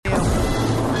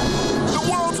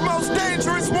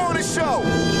morning show,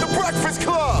 The Breakfast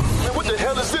Club. Man, what the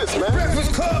hell is this, man?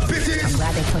 Breakfast Club, bitches. I'm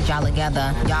glad they put y'all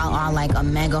together. Y'all are like a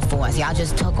mega force. Y'all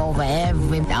just took over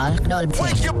every...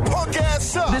 Wake your punk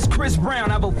ass up. This Chris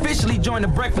Brown. I've officially joined The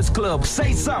Breakfast Club.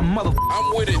 Say something, mother...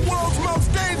 I'm with it. The world's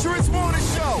most dangerous morning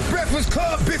show. Breakfast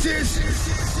Club, bitches.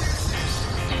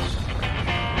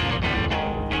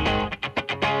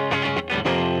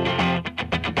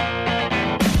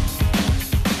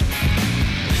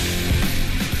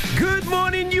 Good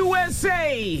morning,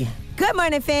 USA. Good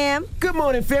morning, fam. Good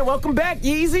morning, fam. Welcome back,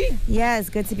 Yeezy. Yes,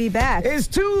 good to be back. It's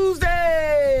Tuesday.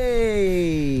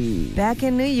 Back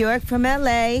in New York from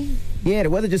L.A. Yeah, the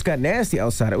weather just got nasty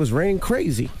outside. It was raining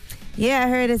crazy. Yeah, I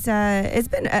heard it's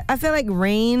been, I feel like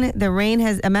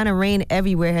amount of rain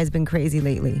everywhere has been crazy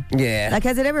lately. Yeah. Like,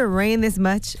 has it ever rained this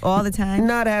much all the time?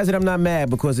 Not has it. I'm not mad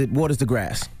because it waters the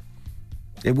grass.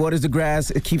 It waters the grass.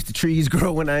 It keeps the trees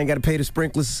growing. I ain't got to pay the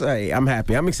sprinklers. Hey, I'm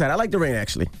happy. I'm excited. I like the rain,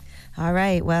 actually. All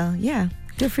right. Well, yeah.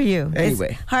 Good for you.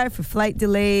 Anyway. It's hard for flight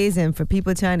delays and for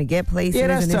people trying to get places. Yeah,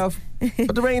 that's tough.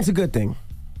 But the rain's a good thing.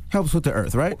 Helps with the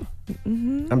earth, right?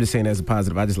 Mm-hmm. I'm just saying that as a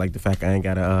positive. I just like the fact I ain't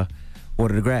got to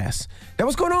water the grass. Now,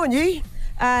 what's going on, Yee?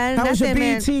 How was your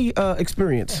BET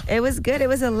experience? It was good. It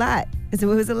was a lot. It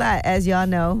was a lot, as y'all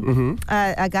know. Mm-hmm.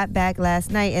 I got back last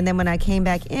night, and then when I came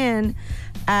back in,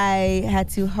 I had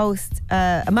to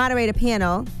moderate a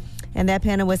panel, and that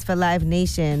panel was for Live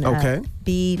Nation. Okay.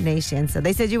 B Nation. So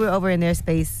they said you were over in their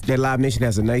space. Yeah, Live Nation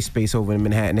has a nice space over in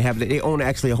Manhattan. They own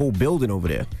actually a whole building over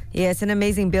there. Yeah, it's an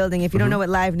amazing building. If you don't know what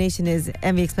Live Nation is,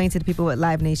 Envy, explain to the people what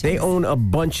Live Nation is. They own a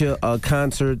bunch of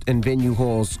concert and venue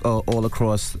halls all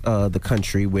across the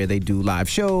country where they do live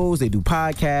shows, they do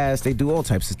podcasts, they do all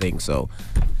types of things. So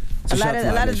a lot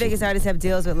of the biggest artists have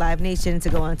deals with Live Nation to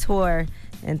go on tour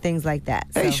and things like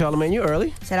that. So, hey, Charlamagne, you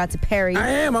early. Shout out to Perry. I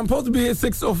am. I'm supposed to be here at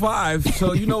 6:05.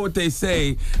 So you know what they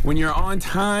say. When you're on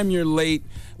time, you're late.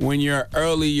 When you're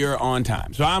early, you're on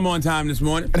time. So I'm on time this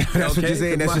morning. That's what you're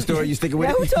saying. That's the story you're sticking with.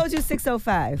 Now, who told you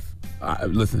 6:05?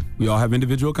 Listen, we all have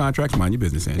individual contracts. Mind your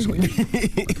business, Angela. Okay?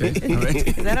 All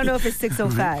right? I don't know if it's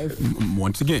 6:05.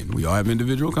 Once again, we all have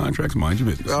individual contracts. Mind your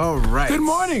business. All right. Good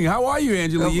morning. How are you,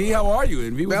 Angela Yee? How are you,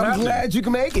 Envy? Well, I'm glad you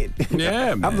can make it.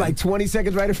 Yeah, man. I'm like 20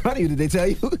 seconds right in front of you. Did they tell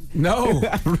you? No.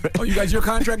 Oh, you got your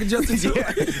contract adjusted too?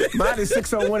 Yeah. Mine is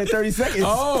 6:01 and 30 seconds.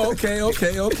 Oh, okay.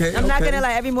 I'm not going to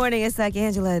lie. Every morning it's like,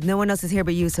 Angela, no one else is here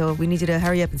but you, so we need you to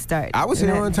hurry up and start. I was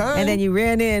here on time. And then you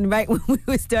ran in right when we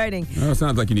were starting. Oh, it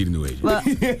sounds like you need a new agent. Well,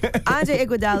 Andre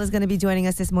Iguodala is going to be joining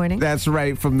us this morning. That's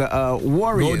right, from the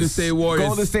Warriors. Golden State Warriors.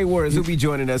 Golden State Warriors will be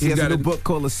joining us. He has a new book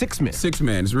called The Sixth Man. Sixth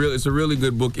Man. It's a really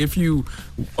good book if you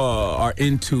are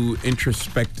into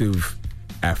introspective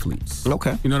athletes.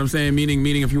 Okay. You know what I'm saying?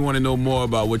 Meaning if you want to know more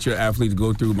about what your athletes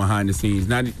go through behind the scenes,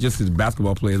 not just as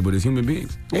basketball players, but as human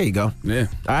beings. There you go. Yeah.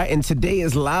 All right, and today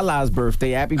is Lala's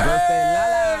birthday. Happy birthday,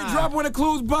 Lala. Drop one of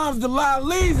Clues bombs to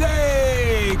Lalize.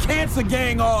 Cancer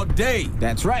gang all day.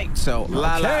 That's right. So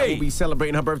Lala Okay. will be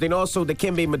celebrating her birthday. And also the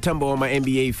Kembe Mutombo on my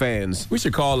NBA fans. We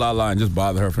should call Lala and just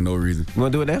bother her for no reason. You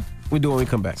want to do it now? We'll do it when we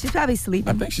come back. She's probably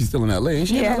sleeping. I think she's still in L.A., ain't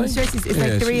she? Yeah, in LA? I'm sure it's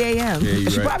like 3 a.m. Yeah,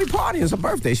 you're She right. probably partying. It's her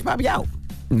birthday. She probably out.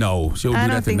 No, she'll do I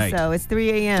that don't think tonight. so. It's 3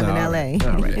 a.m. in L.A.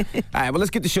 All right. All right, well,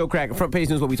 let's get the show cracking. Front page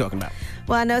news, what we talking about?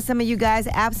 Well, I know some of you guys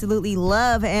absolutely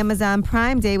love Amazon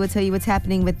Prime Day. We'll tell you what's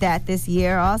happening with that this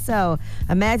year. Also,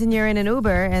 imagine you're in an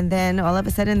Uber and then all of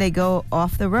a sudden they go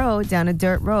off the road down a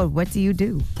dirt road. What do you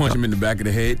do? Punch him in the back of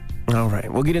the head. All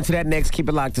right, we'll get into that next. Keep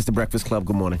it locked. It's the Breakfast Club.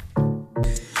 Good morning.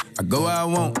 I go where I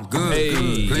want, good, Hey,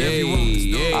 good. Play if you want,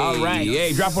 hey, All right.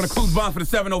 Hey, drop on a Clues bomb for the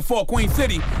 704 Queen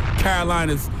City,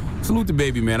 Carolinas. Salute the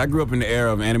baby, man. I grew up in the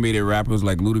era of animated rappers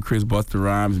like Ludacris, Busta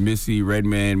Rhymes, Missy,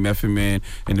 Redman, Method Man,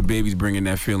 and the baby's bringing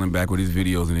that feeling back with his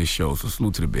videos and his shows. So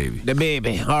salute to the baby. The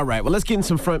baby. All right, well, let's get in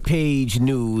some front page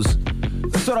news.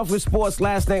 Let's start off with sports.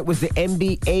 Last night was the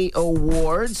NBA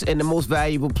Awards, and the most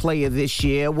valuable player this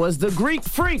year was the Greek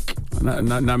Freak.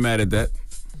 Not mad at that.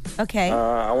 Okay.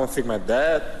 I want to thank my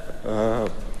dad.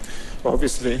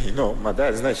 Obviously, my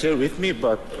dad is not here with me,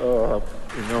 but,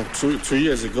 2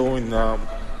 years ago,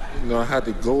 I had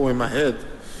the goal in my head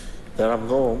that I'm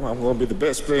going to be the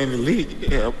best player in the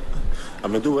league. Yeah,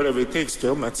 I'm going to do whatever it takes to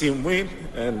help my team win,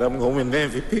 and I'm going to win the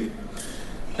MVP.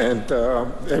 And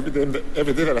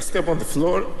every day that I step on the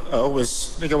floor, I always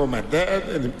think about my dad,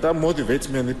 and that motivates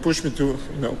me and it pushes me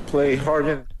to, play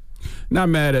harder. Not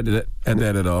mad at that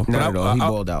at all. Not at all. He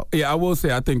balled out. Yeah, I will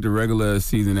say I think the regular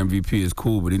season MVP is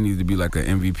cool, but it needs to be like an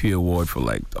MVP award for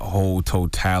like the whole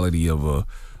totality of a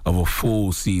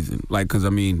full season. Like, because I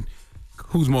mean,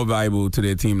 who's more valuable to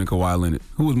their team than Kawhi Leonard?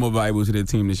 Who was more valuable to their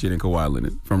team this year than Kawhi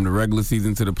Leonard? From the regular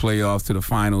season to the playoffs to the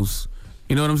finals.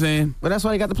 You know what I'm saying? Well, that's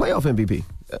why he got the playoff MVP.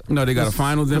 No, they got a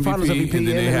Finals MVP, Finals MVP, and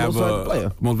then they have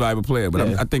a most valuable player. But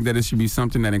Yeah. I think that it should be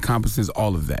something that encompasses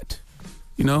all of that.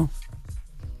 You know?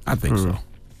 I think so.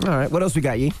 All right, what else we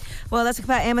got, Yee? Well, let's talk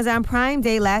about Amazon Prime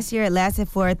Day. Last year, it lasted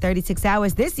for 36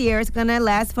 hours. This year, it's going to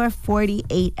last for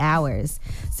 48 hours.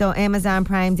 So Amazon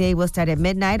Prime Day will start at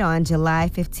midnight on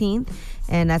July 15th,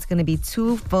 and that's going to be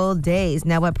 2 full days.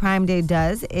 Now, what Prime Day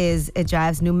does is it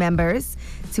drives new members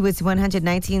to its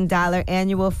 $119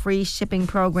 annual free shipping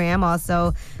program.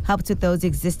 Also helps with those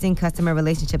existing customer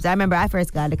relationships. I remember I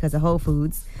first got it because of Whole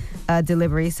Foods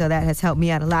delivery, so that has helped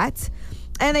me out a lot.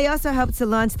 And they also help to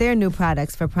launch their new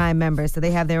products for Prime members, so they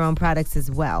have their own products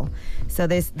as well. So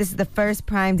this is the first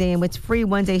Prime Day in which free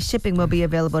one-day shipping will be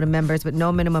available to members with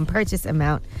no minimum purchase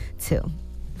amount, too.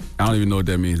 I don't even know what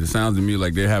that means. It sounds to me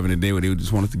like they're having a day where they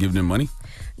just want us to give them money.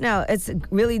 No, it's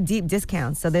really deep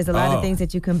discounts. So there's a lot of things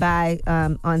that you can buy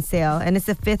on sale. And it's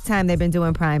the 5th time they've been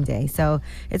doing Prime Day. So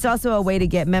it's also a way to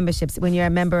get memberships. When you're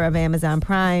a member of Amazon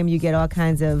Prime, you get all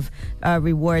kinds of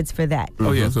rewards for that.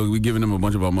 Oh, yeah, so we're giving them a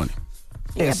bunch of our money.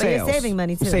 Yeah, but sales. you're saving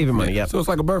money, too. Saving money, yeah. So it's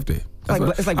like a birthday.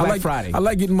 It's like Black Friday. I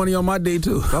like getting money on my day,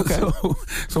 too. Okay.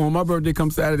 So when my birthday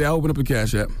comes Saturday, I open up a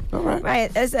Cash App. All right.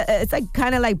 Right. It's like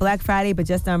kind of like Black Friday, but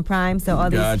just on Prime. So all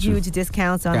these huge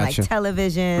discounts on like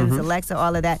televisions, Alexa,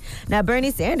 all of that. Now,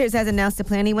 Bernie Sanders has announced a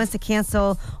plan. He wants to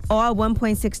cancel all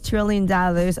 $1.6 trillion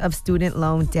of student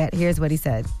loan debt. Here's what he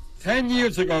said. 10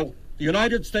 years ago, the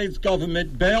United States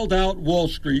government bailed out Wall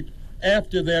Street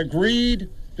after their greed,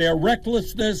 their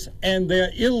recklessness, and their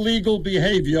illegal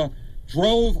behavior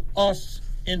drove us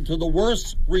into the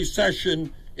worst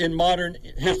recession in modern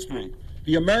history.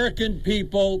 The American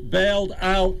people bailed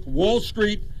out Wall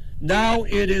Street. Now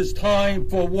it is time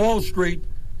for Wall Street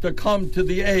to come to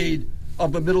the aid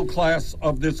of the middle class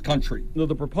of this country. Now,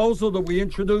 the proposal that we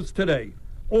introduced today,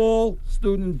 all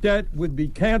student debt would be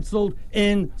canceled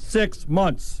in 6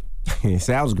 months.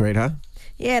 Sounds great, huh?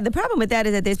 Yeah, the problem with that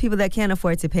is that there's people that can't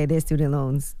afford to pay their student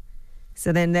loans.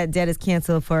 So then that debt is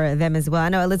canceled for them as well. I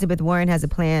know Elizabeth Warren has a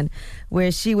plan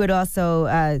where she would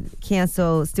also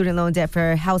cancel student loan debt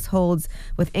for households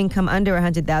with income under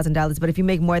 $100,000. But if you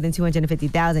make more than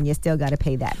 $250,000, you still got to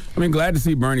pay that. I mean, glad to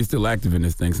see Bernie still active in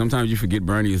this thing. Sometimes you forget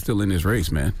Bernie is still in this race,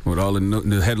 man. With all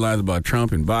the headlines about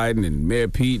Trump and Biden and Mayor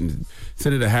Pete and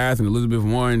Senator Harris and Elizabeth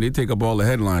Warren, they take up all the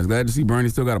headlines. Glad to see Bernie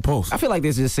still got a post. I feel like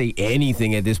they just say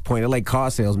anything at this point. They're like car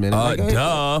salesmen.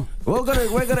 Duh. We're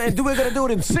gonna do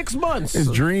it in 6 months. It's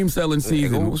dream selling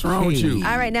season. What's wrong with you?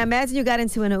 All right, now imagine you got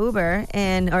into an Uber,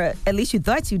 or at least you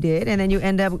thought you did, and then you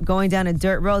end up going down a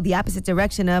dirt road the opposite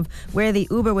direction of where the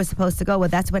Uber was supposed to go. Well,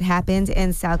 that's what happened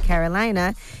in South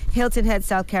Carolina. Hilton Head,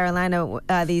 South Carolina,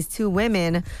 these two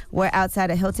women were outside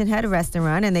a Hilton Head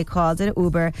restaurant, and they called an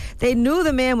Uber. They knew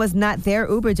the man was not their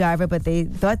Uber driver, but they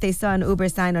thought they saw an Uber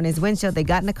sign on his windshield. They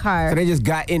got in the car. So they just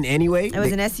got in anyway? It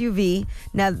was an SUV.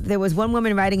 Now, there was one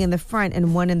woman riding in the front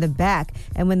and one in the back.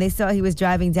 And when they saw he was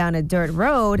driving down a dirt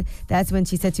road, that's when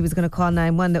she said she was going to call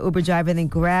 911. The Uber driver then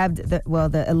grabbed,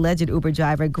 the alleged Uber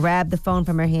driver grabbed the phone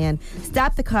from her hand,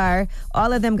 stopped the car.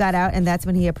 All of them got out, and that's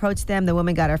when he approached them. The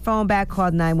woman got her phone back,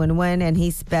 called 911, and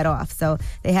he sped off. So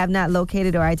they have not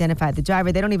located or identified the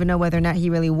driver. They don't even know whether or not he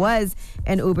really was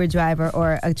an Uber driver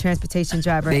or a transportation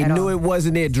driver They at all. knew it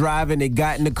wasn't their driving. They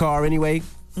got in the car anyway.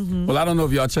 Mm-hmm. Well, I don't know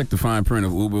if y'all check the fine print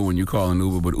of Uber when you call an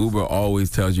Uber, but Uber always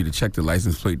tells you to check the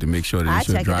license plate to make sure that I it's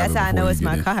your check it. driver. That's how I know before it's you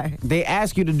my get in. car. They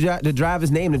ask you the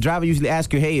driver's name. The driver usually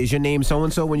asks you, hey, is your name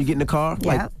so-and-so when you get in the car?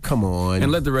 Yeah. Like, come on.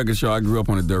 And let the record show, I grew up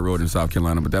on a dirt road in South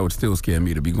Carolina, but that would still scare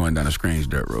me to be going down a strange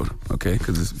dirt road, okay?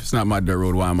 Because if it's not my dirt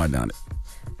road, why am I down it?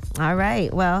 All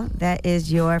right. Well, that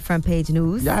is your front page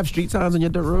news. Y'all have street signs on your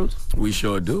dirt roads? We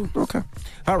sure do. Okay.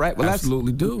 All right. Well,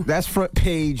 Absolutely do. That's front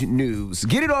page news.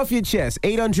 Get it off your chest.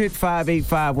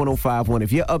 800-585-1051.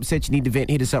 If you're upset, you need to vent,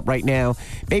 hit us up right now.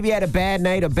 Maybe you had a bad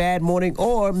night, a bad morning,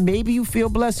 or maybe you feel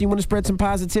blessed and you want to spread some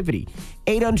positivity.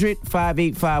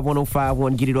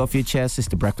 800-585-1051. Get it off your chest. It's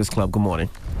The Breakfast Club. Good morning.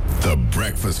 The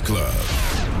Breakfast Club.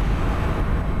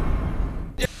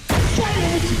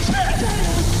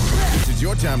 This is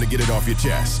your time to get it off your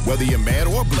chest, whether you're mad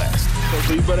or blessed.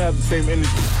 So you better have the same energy.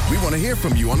 We want to hear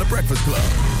from you on The Breakfast Club.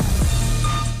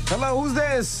 Hello, who's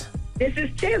this? This is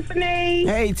Tiffany.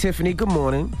 Hey, Tiffany. Good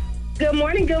morning. Good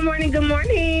morning, good morning, good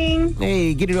morning.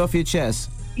 Hey, get it off your chest.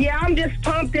 Yeah, I'm just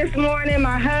pumped this morning.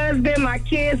 My husband, my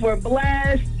kids were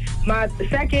blessed. My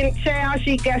second child,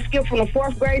 she got skipped from the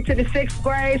 4th grade to the 6th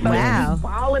grade. So Wow. she's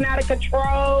balling out of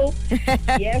control.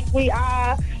 Yes, we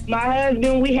are. My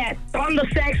husband, we had thunder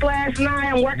sex last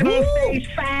night. I'm working on stage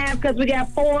 5 because we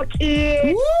got 4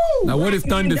 kids. Now, what is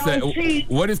thunder Don't sex? cheat.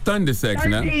 What is thunder sex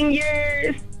now? 13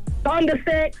 years. Thunder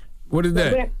sex. What is The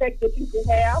that? best sex that you can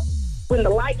have. when the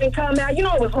lightning come out. You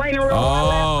know, it was raining real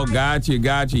hard. Oh, got you.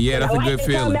 Yeah, that's a good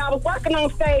feeling. I was working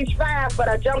on stage 5, but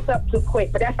I jumped up too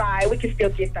quick. But that's all right. We can still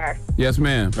get there. Yes,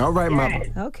 ma'am. All right, Mama.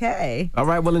 Okay. All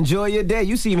right, well, enjoy your day.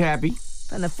 You seem happy.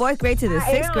 From the 4th grade to the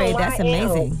 6th grade, that's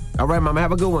amazing. All right, Mama,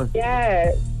 have a good one.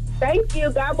 Yes. Thank you.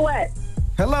 God bless.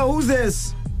 Hello, who's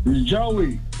this? It's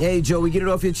Joey. Hey, Joey, get it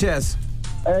off your chest.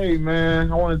 Hey, man,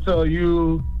 I want to tell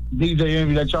you, DJ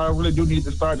Envy, that y'all really do need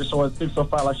to start the show at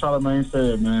 6:05, like Charlamagne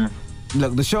said, man.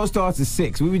 Look, the show starts at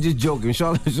 6. We were just joking.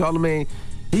 Charlamagne,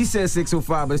 he said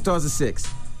 6:05, but it starts at 6.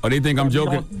 Oh, they think I'm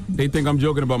joking? They think I'm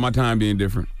joking about my time being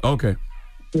different. Okay.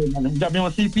 You got me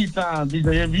on CP time,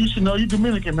 DJ Envy. You should know you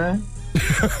Dominican, man.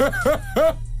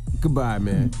 Goodbye,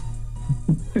 man.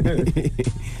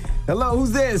 Hello,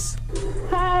 who's this?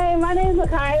 Hi, my name is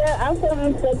Makaya. I'm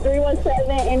from the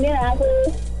 317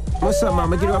 Indianapolis. What's up,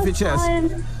 Mama? Get it off your chest.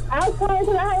 I was calling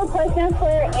because I have a question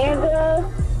for Angela.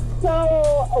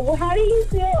 So, how do you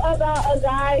feel about a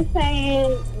guy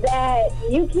saying that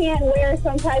you can't wear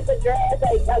some type of dress,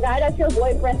 like a guy that's your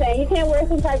boyfriend saying you can't wear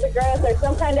some type of dress or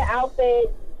some kind of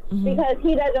outfit because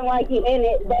he doesn't like you in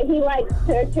it, but he likes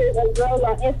pictures of girls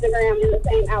on Instagram in the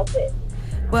same outfit?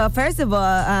 Well, first of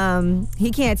all,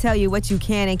 he can't tell you what you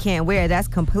can and can't wear. That's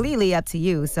completely up to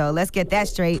you. So let's get that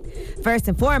straight first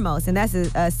and foremost. And that's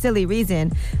a silly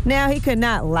reason. Now, he could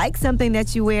not like something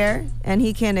that you wear, and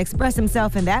he can express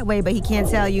himself in that way, but he can't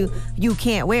tell you you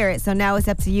can't wear it. So now it's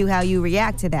up to you how you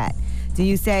react to that. Do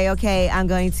you say, okay, I'm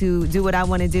going to do what I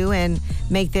want to do and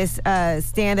make this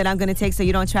stand that I'm going to take so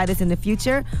you don't try this in the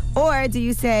future? Or do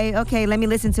you say, okay, let me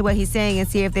listen to what he's saying and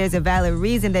see if there's a valid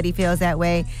reason that he feels that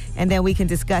way, and then we can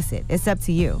discuss it? It's up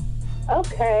to you.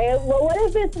 Okay, well, what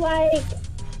if it's like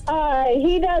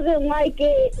he doesn't like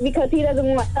it because he doesn't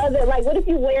want other, like, what if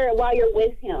you wear it while you're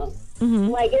with him?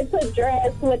 Like, it's a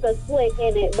dress with a slit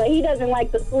in it, but he doesn't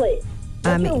like the slit.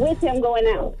 But you're with him going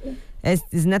out.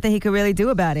 There's nothing he could really do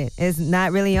about it. It's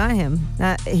not really on him.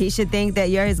 He should think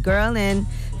that you're his girl and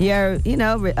you're, you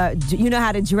know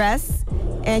how to dress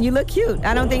and you look cute.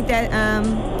 I don't think that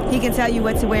he can tell you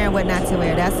what to wear and what not to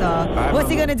wear. That's all. What's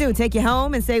he gonna do? Take you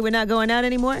home and say we're not going out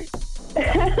anymore?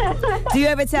 Do you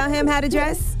ever tell him how to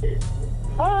dress?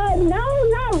 No,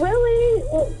 not really.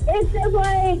 It's just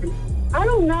like, I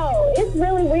don't know. It's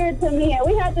really weird to me. And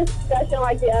we had this discussion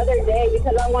like the other day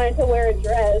because I wanted to wear a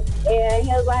dress. And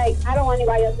he was like, I don't want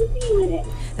anybody else to see you in it.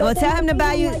 Well, tell him to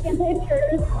buy you... Taking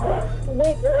pictures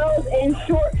with girls in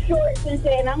short shorts and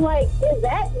shit. And I'm like, is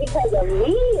that because of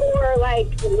me or like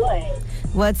what?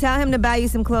 Well, tell him to buy you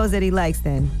some clothes that he likes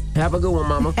then. Have a good one,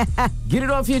 Mama. Get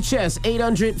it off your chest.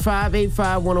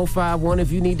 800-585-1051.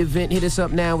 If you need to vent, hit us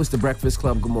up now. It's The Breakfast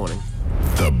Club. Good morning.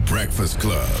 The Breakfast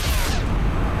Club.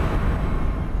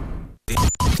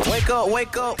 Wake up,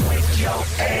 wake up. Wake your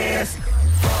ass.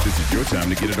 This is your time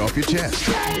to get it off your chest.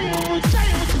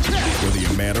 Whether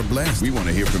you're mad or blessed, we want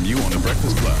to hear from you on The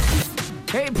Breakfast Club.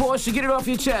 Hey, Portia, get it off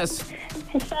your chest.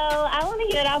 So I want to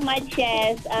get it off my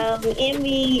chest.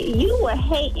 Emmy, you were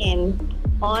hating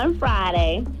on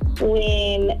Friday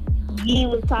when he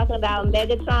was talking about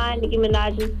Megatron, Nicki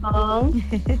Minaj's song.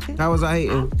 How was I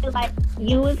hating? I feel like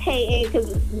you was hating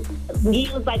because he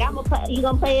was like, you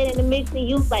gonna play it in the mix? And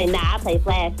you was like, nah, I play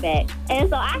Flashback. And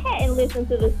so I hadn't listened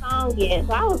to the song yet.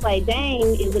 So I was like, dang,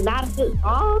 is it not a good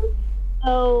song?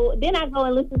 So then I go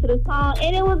and listen to the song,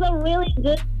 and it was a really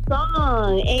good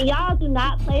song. And y'all do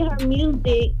not play her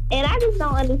music. And I just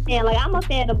don't understand. Like, I'm a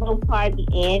fan of both Cardi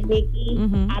and Nicki.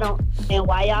 I don't understand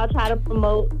why y'all try to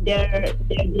promote their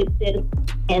differences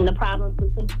and the problems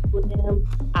with them.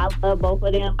 I love both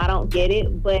of them. I don't get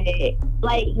it. But,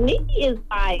 like, Nicki is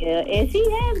fire. And she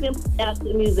has been putting out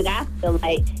good music, I feel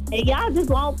like. And y'all just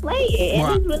won't play it.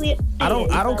 And it's really I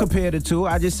don't compare the two.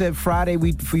 I just said Friday,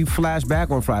 we flash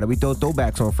back on Friday. We throw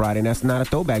throwbacks on Friday, and that's not a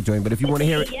throwback joint. But if you want to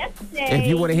hear it, if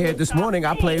you want to hear it this morning,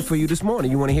 I play it for you this morning.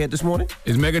 You want to hear it this morning?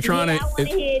 Is Megatron I want to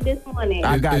hear it this morning.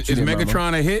 I got you. Is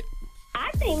Megatron a hit? I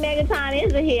think Megatron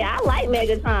is a hit. I like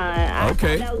Megatron.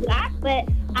 Okay. But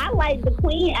I like the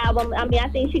Queen album. I mean, I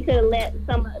think she could have let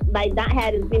not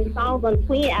had as many songs on the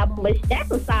Queen album, but that's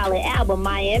a solid album.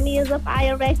 Miami is a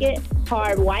fire record.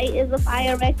 Hard White is a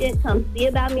fire record. Come See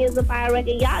About Me is a fire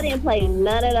record. Y'all didn't play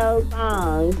none of those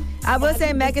songs. I will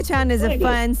say Megatron is a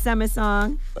fun summer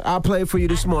song. I'll play it for you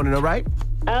this morning, all right?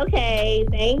 Okay,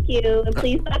 thank you. And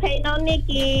please stop hating on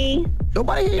Nicki.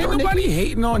 Nobody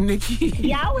hating on Nicki.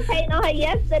 Y'all was hating on her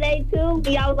yesterday, too.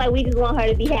 Y'all was like, we just want her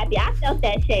to be happy. I felt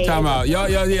that shade. Time out. Yo.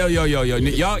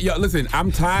 Y'all, listen,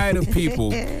 I'm tired of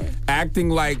people acting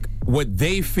like what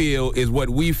they feel is what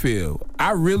we feel.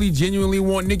 I really genuinely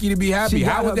want Nikki to be happy. She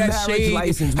got How her is that marriage shade?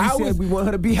 license. We said we want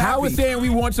her to be happy. How is saying we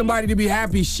want somebody to be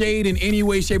happy shade in any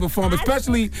way, shape, or form?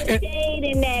 Especially shade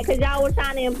in that because y'all were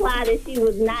trying to imply that she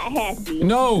was not happy.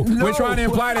 No, we're trying to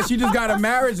imply that she just got a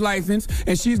marriage license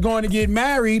and she's going to get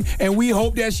married, and we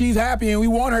hope that she's happy and we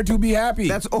want her to be happy.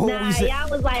 That's all Nah, we said. y'all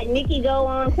was like, Nikki go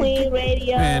on Queen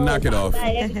Radio. Man, knock it off.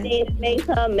 About everything that makes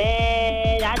her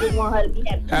mad. I just want her to be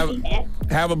happy.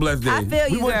 Have a blessed day. I feel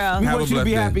you, girl. We Have want a you to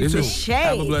be blessed happy day. too. The shade.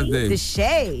 Have a blessed day. The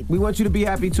shade. We want you to be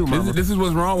happy too, Mama. This is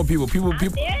what's wrong with people. People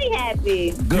Very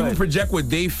happy. People project what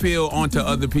they feel onto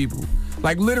other people.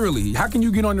 Like literally, how can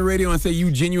you get on the radio and say you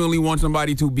genuinely want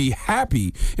somebody to be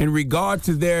happy in regard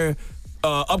to their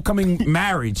upcoming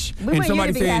marriage, We and want you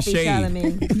somebody to be saying happy, shade?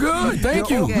 Charlamagne. Good, thank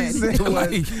you. All we said was,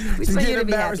 Like, just want you get to a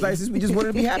be marriage happy. license. We just want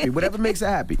her to be happy. Whatever makes her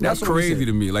happy. That's what we crazy said.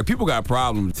 to me. Like people got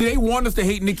problems. See, they want us to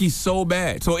hate Nicki so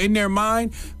bad. So in their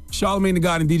mind, Charlamagne the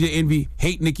God and DJ Envy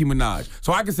hate Nicki Minaj.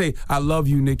 So I can say, I love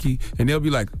you, Nicki, and they'll be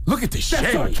like, look at the shade.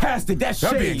 That's sarcastic. That's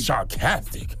They're being shade.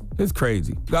 sarcastic. It's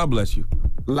crazy. God bless you.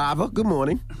 Lava, good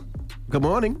morning. Good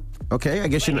morning. Okay, I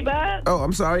guess you're Ladybug? Oh,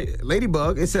 I'm sorry.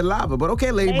 Ladybug. It said lava, but okay,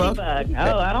 Ladybug. Ladybug.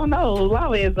 Oh, I don't know who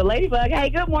lava is, but Ladybug. Hey,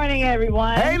 good morning,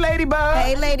 everyone. Hey, Ladybug.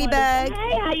 Hey, Ladybug.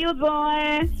 Hey, how you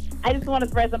doing? I just want to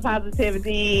spread some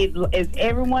positivity. Is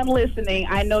everyone listening?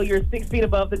 I know you're 6 feet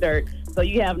above the dirt, so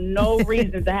you have no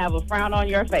reason to have a frown on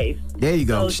your face. There you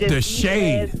go. So The just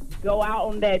shade. go out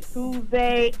on that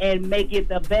Tuesday and make it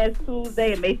the best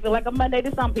Tuesday. It may feel like a Monday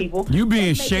to some people. You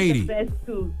being but make shady. It the best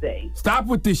Tuesday. Stop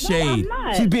with this shade. No, I'm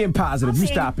not. She's being positive. I'm You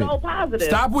being stop it. so positive.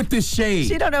 Stop with this shade.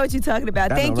 She don't know what you're talking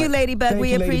about. I Thank know, you, right? Ladybug. Thank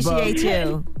We you, Ladybug. appreciate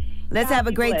you. Let's have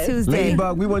a great blessed. Tuesday.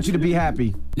 Ladybug, we want you to be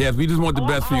happy. Yes, we just want the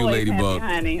best for you, Always Ladybug.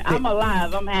 happy, honey. I'm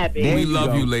alive. I'm happy. There We you love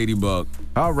go. you, Ladybug.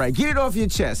 All right, get it off your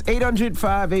chest.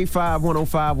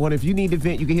 800-585-1051. If you need to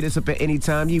vent, you can hit us up at any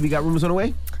time. We got rumors on the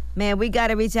way? Man, we got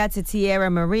to reach out to Tierra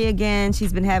Marie again.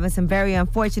 She's been having some very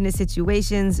unfortunate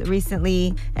situations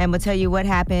recently, and we'll tell you what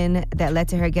happened that led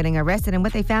to her getting arrested and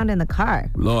what they found in the car.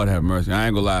 Lord have mercy. I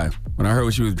ain't gonna lie. When I heard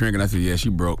what she was drinking, I said, yeah, she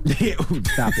broke.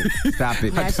 Stop it. Stop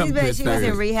it. Now, she was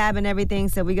in rehab and everything,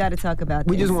 so we got to talk about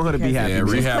We this just want her to be because happy. Yeah, man.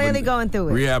 She's rehab clearly and- going through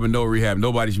it. Rehab and no rehab.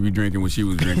 Nobody should be drinking what she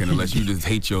was drinking unless you just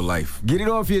hate your life. Get it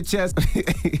off your chest.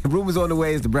 Rumors on the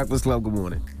way. It's The Breakfast Club. Good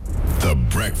morning. The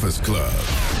Breakfast Club.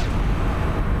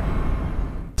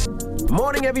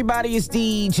 Morning, everybody. It's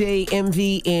DJ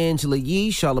MV, Angela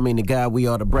Yee, Charlamagne the God. We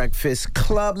are The Breakfast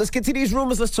Club. Let's get to these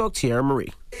rumors. Let's talk Tierra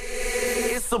Marie.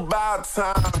 It's about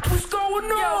time. What's going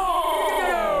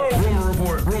on? Rumor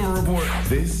report. Rumor report.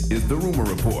 This is the Rumor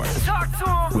Report. Talk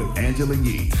to him. With Angela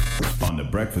Yee on The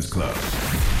Breakfast Club.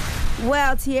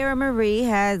 Well, Tierra Marie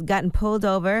has gotten pulled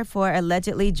over for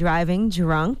allegedly driving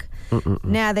drunk.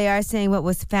 Now they are saying what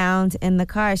was found in the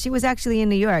car. She was actually in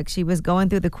New York. She was going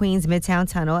through the Queens Midtown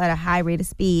Tunnel at a high rate of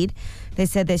speed. They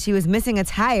said that she was missing a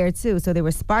tire, too, so there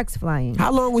were sparks flying.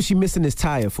 How long was she missing this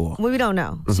tire for? Well, we don't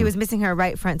know. She was missing her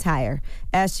right front tire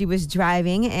as she was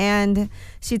driving, and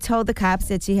she told the cops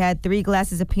that she had 3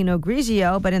 glasses of Pinot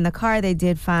Grigio, but in the car they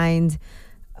did find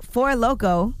 4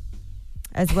 Loco,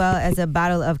 as well as a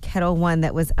bottle of Kettle One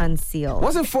that was unsealed.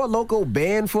 Wasn't Four Loko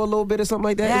banned for a little bit or something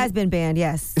like that? It has been banned,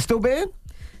 yes. It's still banned?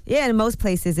 Yeah, in most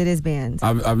places it is banned.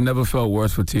 I've never felt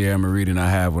worse for Tierra Marie than I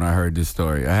have when I heard this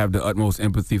story. I have the utmost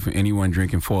empathy for anyone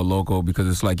drinking Four Loko because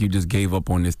it's like you just gave up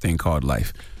on this thing called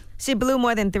life. She blew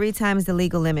more than 3 times the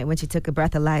legal limit when she took a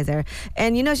breathalyzer.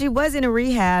 And, you know, she was in a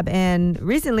rehab, and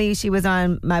recently she was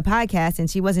on my podcast, and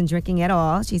she wasn't drinking at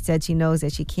all. She said she knows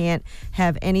that she can't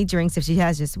have any drinks. If she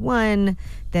has just one,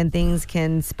 then things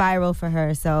can spiral for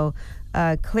her. So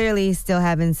clearly still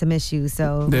having some issues.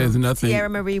 So There's nothing. Tierra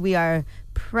Marie, we are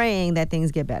praying that things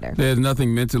get better. There's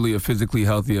nothing mentally or physically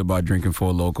healthy about drinking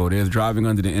Four Loko. There's driving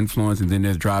under the influence, and then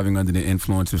there's driving under the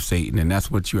influence of Satan, and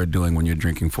that's what you are doing when you're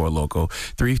drinking Four Loko.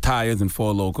 3 tires and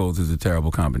 4 Locos is a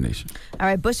terrible combination. All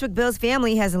right, Bushwick Bill's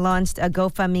family has launched a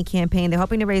GoFundMe campaign. They're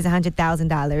hoping to raise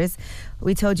 $100,000.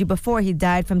 We told you before he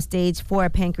died from stage 4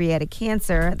 pancreatic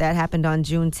cancer. That happened on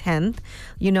June 10th.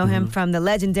 You know him from the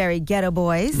legendary Ghetto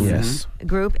Boys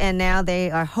group, and now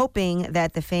they are hoping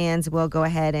that the fans will go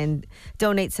ahead and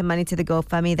donate some money to the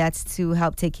GoFundMe. That's to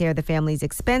help take care of the family's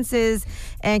expenses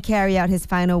and carry out his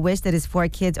final wish that his 4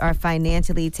 kids are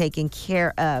financially taken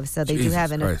care of. So they do Jesus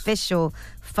have an Christ. official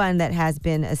fund that has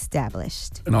been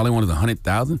established. And all they want is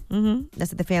 $100,000?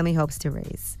 That's what the family hopes to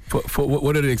raise. For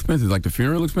what are the expenses? Like the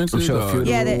funeral expenses? sure, Or funeral,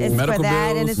 Yeah, it's medical for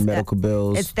that, and bills? it's medical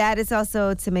bills. It's that. It's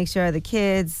also to make sure the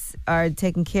kids are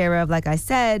taken care of, like I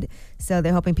said. So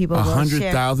they're hoping people will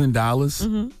share.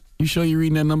 $100,000? You sure you're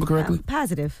reading that number correctly?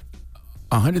 Positive.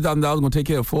 $100,000 going to take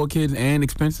care of 4 kids and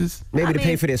expenses? Maybe to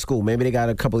pay for their school. Maybe they got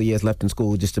a couple of years left in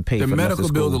school just to pay The for medical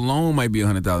school. bills alone might be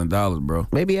 $100,000, bro.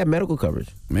 Maybe he had medical coverage.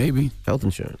 Maybe. Health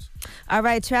insurance. All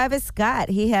right, Travis Scott,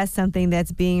 he has something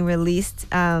that's being released.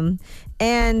 And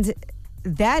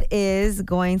that is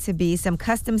going to be some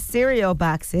custom cereal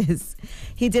boxes.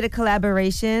 He did a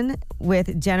collaboration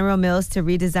with General Mills to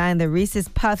redesign the Reese's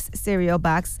Puffs cereal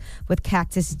box with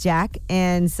Cactus Jack,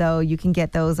 and so you can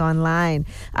get those online.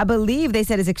 I believe they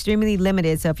said it's extremely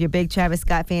limited, so if you're a big Travis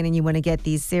Scott fan and you want to get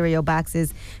these cereal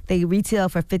boxes, they retail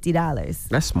for $50.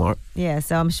 That's smart. Yeah,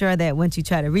 so I'm sure that once you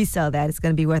try to resell that, it's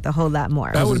going to be worth a whole lot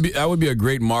more. That would be a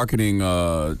great marketing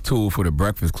tool for the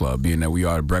Breakfast Club, being that we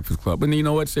are the Breakfast Club. But you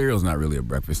know what? Cereal's not really a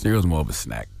breakfast. Cereal's more of a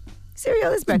snack.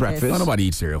 Cereal is breakfast. Don't nobody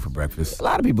eat cereal for breakfast. A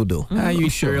lot of people do. You eat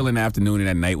cereal in the afternoon and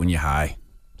at night when you're high.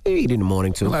 You eat in the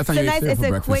morning too. Last time you ate cereal for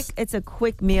breakfast. It's a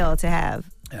quick meal to have.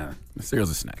 Yeah,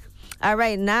 cereal's a snack. All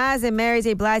right, Nas and Mary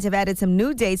J. Blige have added some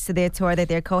new dates to their tour that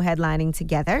they're co-headlining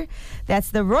together. That's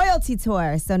the Royalty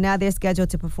Tour. So now they're scheduled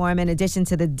to perform in addition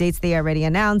to the dates they already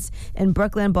announced in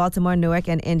Brooklyn, Baltimore, Newark,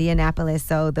 and Indianapolis.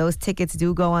 So those tickets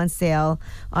do go on sale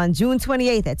on June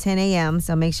 28th at 10 a.m.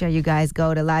 So make sure you guys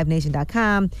go to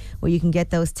livenation.com where you can get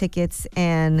those tickets,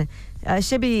 and it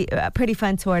should be a pretty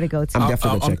fun tour to go to. I'm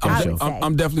definitely going to check that show.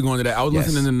 I'm definitely going to that. I was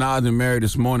listening to Nas and Mary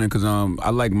this morning because I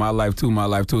like My Life 2. My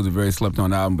Life 2 is a very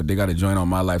slept-on album, but they got a joint on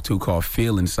My Life 2 called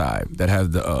Feel Inside that has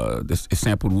it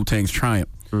sampled Wu-Tang's Triumph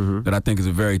that I think is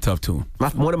a very tough tune.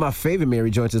 One of my favorite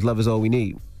Mary joints is Love Is All We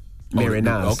Need. Mary and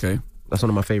Nas. Okay. That's one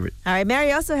of my favorites. All right,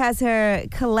 Mary also has her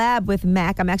collab with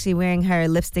MAC. I'm actually wearing her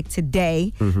lipstick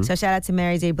today. So shout out to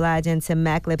Mary J. Blige and to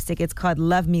MAC lipstick. It's called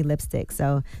Love Me lipstick.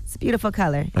 So it's a beautiful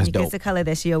color. That's and dope. it's a color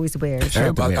that she always wears.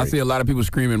 I see a lot of people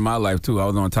screaming My Life too. I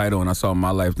was on Tidal and I saw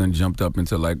My Life then jumped up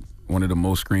into like one of the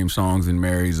most streamed songs in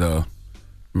Mary's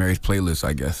playlist,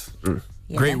 I guess.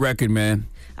 Yeah. Great record, man.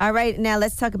 All right, now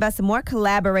let's talk about some more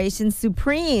collaborations.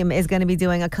 Supreme is going to be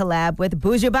doing a collab with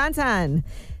Buju Banton.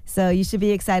 So you should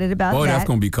be excited about that. Boy, that's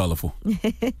going to be colorful.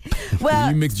 Well,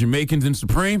 you mix Jamaicans and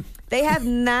Supreme? They have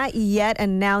not yet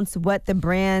announced what the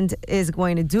brand is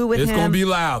going to do with him. It's going to be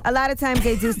loud. A lot of times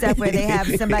they do stuff where they have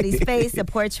somebody's face, a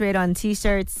portrait on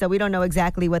T-shirts, so we don't know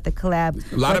exactly what the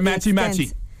collab. A lot of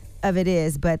matchy-matchy. Of it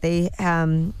is, but they,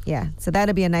 so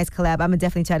that'll be a nice collab. I'm going to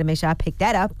definitely try to make sure I pick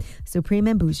that up. Supreme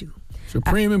and Buju.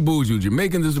 Supreme and Buju,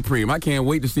 Jamaicans and Supreme. I can't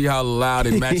wait to see how loud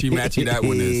and matchy-matchy that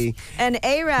one is. And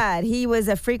A-Rod, he was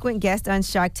a frequent guest on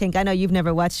Shark Tank. I know you've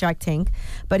never watched Shark Tank,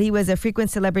 but he was a frequent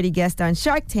celebrity guest on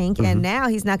Shark Tank, and now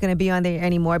he's not going to be on there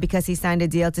anymore because he signed a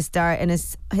deal to star in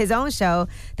his own show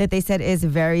that they said is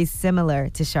very similar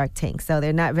to Shark Tank. So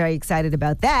they're not very excited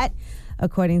about that.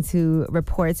 According to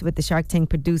reports with the Shark Tank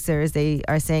producers, they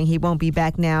are saying he won't be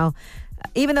back now.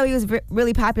 Even though he was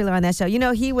really popular on that show. You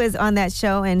know, he was on that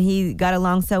show and he got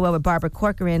along so well with Barbara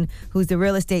Corcoran, who's the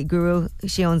real estate guru.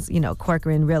 She owns,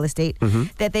 Corcoran Real Estate,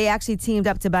 that they actually teamed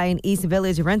up to buy an East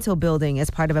Village rental building as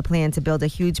part of a plan to build a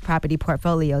huge property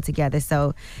portfolio together.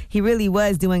 So he really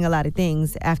was doing a lot of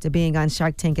things after being on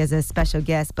Shark Tank as a special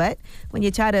guest. But when you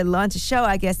try to launch a show,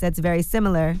 I guess that's very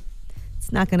similar.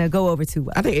 It's not going to go over too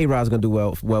well. I think A-Rod's going to do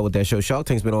well with that show. Shark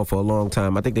Tank's been on for a long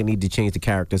time. I think they need to change the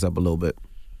characters up a little bit.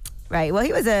 Right. Well,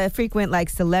 he was a frequent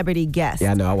celebrity guest.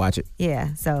 Yeah, I know. I'll watch it.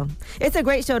 Yeah. So it's a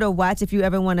great show to watch if you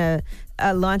ever want to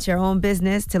launch your own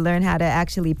business, to learn how to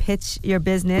actually pitch your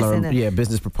business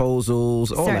business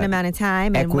proposals, all certain that. amount of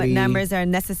time, Equity. and what numbers are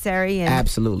necessary. And,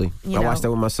 absolutely. I watched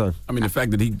that with my son. I mean, the fact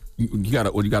that you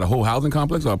got a whole housing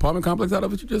complex or apartment complex out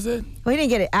of it, you just said? Well, he didn't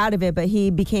get it out of it, but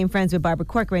he became friends with Barbara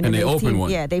Corcoran. And they opened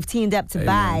one. Yeah, they've teamed up to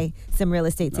buy some real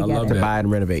estate together. I love To that. buy and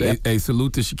renovate. Hey,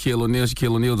 salute to Shaquille O'Neal.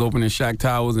 Shaquille O'Neal's opening Shaq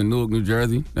Towers in Newark, New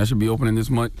Jersey. That should be opening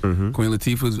this month. Queen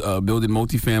Latifah's building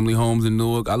multifamily homes in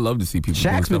Newark. I love to see people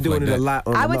Shaq's been doing like it that. a lot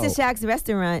on I the went to low. Shaq's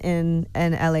restaurant in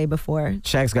LA before.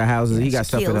 Shaq's got houses. He got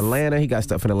stuff in Shaquille's. Atlanta. He got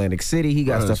stuff in Atlantic City. He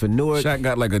got stuff in Newark. Shaq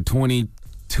got like a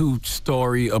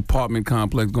 22-story apartment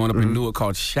complex going up in Newark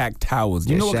called Shaq Towers.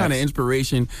 You know what kind of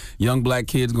inspiration young black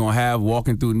kids gonna have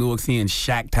walking through Newark seeing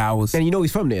Shaq Towers? And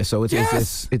he's from there, so it's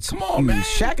Come on, huge. man.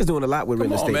 Shaq is doing a lot with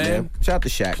real estate, man. Shout out to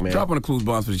Shaq, man. Drop on the clues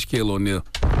bombs for Shaquille O'Neal.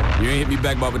 You ain't hit me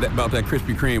back about that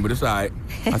Krispy Kreme, but it's all right.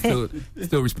 I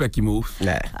still respect your moves.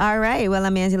 Nah. All right. Well,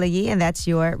 I'm Angela Yee, and that's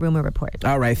your rumor report.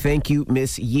 All right, thank you,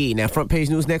 Miss Yee. Now, front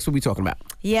page news next. What we talking about?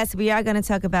 Yes, we are going to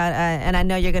talk about, and I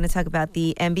know you're going to talk about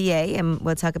the NBA, and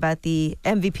we'll talk about the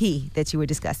MVP that you were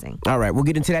discussing. All right, we'll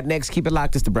get into that next. Keep it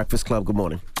locked. It's the Breakfast Club. Good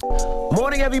morning.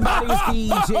 Morning, everybody. It's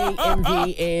DJ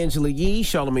MV Angela Yee,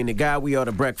 Charlamagne the Guy. We are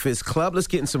the Breakfast Club. Let's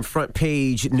get in some front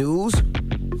page news.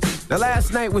 Now,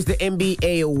 last night was the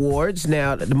NBA Awards.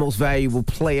 Now, the most valuable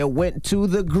player went to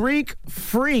the Greek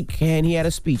Freak, and he had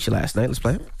a speech last night. Let's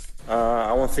play it.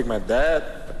 I want to thank my dad.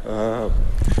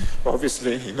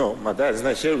 Obviously, my dad is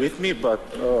not here with me, but,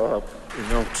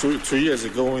 2 years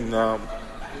ago, when,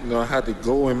 I had the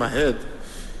goal in my head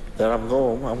that I'm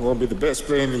going to be the best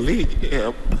player in the league.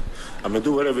 Yeah, I'm going to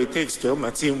do whatever it takes to help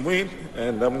my team win,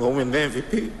 and I'm going to win the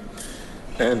MVP.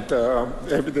 And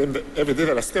every day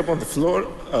that I step on the floor,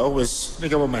 I always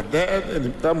think about my dad, and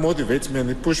that motivates me, and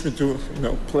it pushes me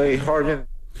to, play harder.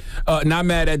 Not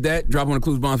mad at that. Drop on the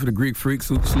clues bombs for the Greek Freak.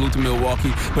 Salute to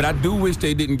Milwaukee. But I do wish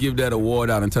they didn't give that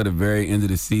award out until the very end of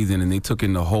the season, and they took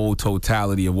in the whole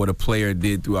totality of what a player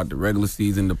did throughout the regular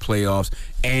season, the playoffs,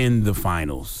 and the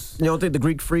finals. You don't think the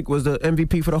Greek Freak was the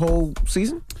MVP for the whole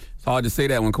season? It's hard to say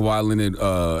that when Kawhi Leonard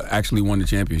actually won the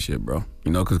championship, bro.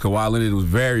 Because Kawhi Leonard was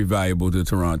very valuable to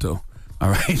Toronto. All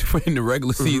right, in the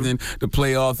regular season, the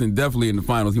playoffs, and definitely in the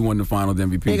finals. He won the finals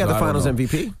MVP. He got the finals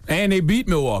MVP. And they beat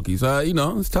Milwaukee. So,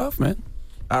 it's tough, man.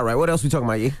 All right, what else we talking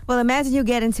about, Yee? Well, imagine you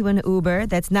get into an Uber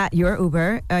that's not your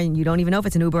Uber, and you don't even know if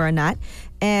it's an Uber or not,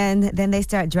 and then they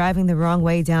start driving the wrong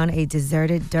way down a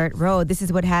deserted dirt road. This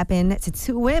is what happened to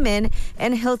two women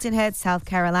in Hilton Head, South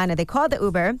Carolina. They called the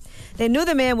Uber. They knew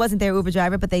the man wasn't their Uber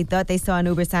driver, but they thought they saw an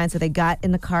Uber sign, so they got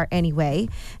in the car anyway,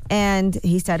 and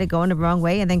he started going the wrong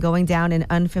way and then going down an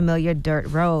unfamiliar dirt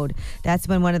road. That's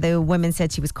when one of the women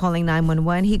said she was calling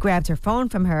 911. He grabbed her phone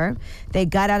from her. They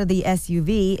got out of the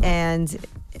SUV, and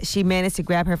she managed to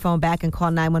grab her phone back and call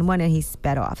 911, and he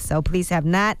sped off. So police have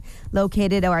not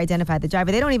located or identified the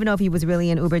driver. They don't even know if he was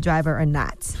really an Uber driver or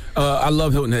not. I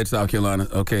love Hilton Head, South Carolina,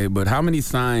 okay, but how many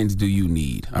signs do you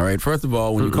need? All right, first of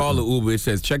all, when you call the Uber, it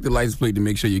says check the license plate to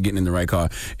make sure you're getting in the right car.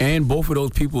 And both of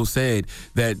those people said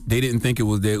that they didn't think it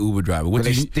was their Uber driver. But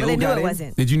they knew it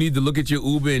wasn't. Did you need to look at your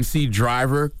Uber and see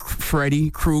driver Freddy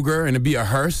Krueger and it'd be a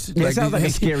hearse? Yeah, it sounds like a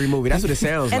scary movie. That's what it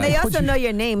sounds and like. And they also know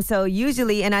your name, so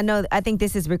usually, and I think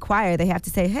this is required, they have to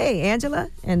say, hey, Angela,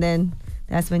 and then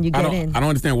that's when you get in. I don't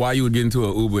understand why you would get into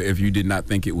an Uber if you did not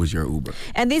think it was your Uber.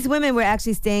 And these women were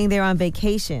actually staying there on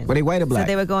vacation. Were they white or black? So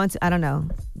they were going to, I don't know.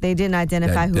 They didn't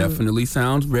identify who. Definitely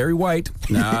sounds very white.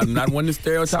 Now, I'm not one to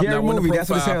stereotype. Scary not one to movie,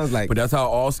 profile, that's what it sounds like. But that's how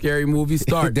all scary movies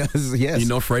start. It does, yes.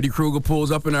 Freddy Krueger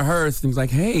pulls up in a hearse and he's like,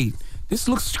 hey, this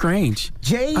looks strange.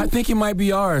 Jade? I think it might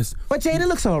be ours. But Jade, it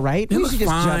looks all right. It we looks should just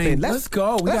fine. jump in. Let's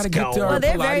go. We got to get to our Well,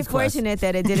 they're Pilates very class. fortunate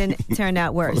that it didn't turn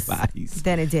out worse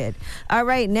than it did. All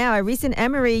right, now a recent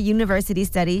Emory University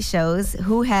study shows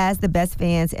who has the best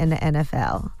fans in the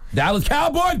NFL. Dallas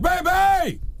Cowboys,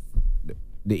 baby!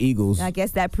 The Eagles. I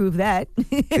guess that proved that.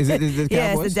 Is it the Cowboys?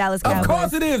 Yeah, it's the Dallas Cowboys. Of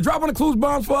course it is. Drop on the clues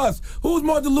bombs for us. Who's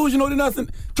more delusional than us?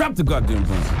 Drop the goddamn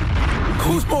bombs.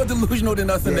 Who's more delusional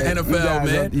than us in the NFL,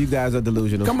 man? You guys are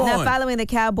delusional. Come on. Now, following the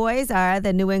Cowboys are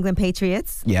the New England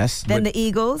Patriots. Yes. Then the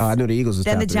Eagles. I knew the Eagles was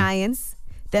Then top the three. Giants.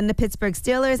 Then the Pittsburgh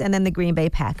Steelers, and then the Green Bay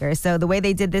Packers. So the way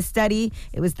they did this study,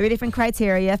 it was 3 different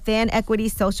criteria: fan equity,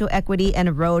 social equity,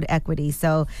 and road equity.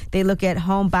 So they look at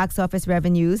home box office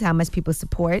revenues, how much people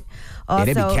support. Also,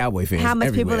 they be Cowboy fans how much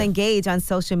everywhere. people engage on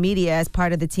social media as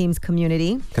part of the team's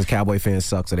community. Because Cowboy fans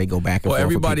suck, so they go back and forth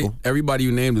with people. Everybody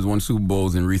you named has won Super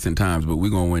Bowls in recent times, but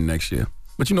we're going to win next year.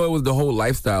 But it was the whole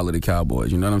lifestyle of the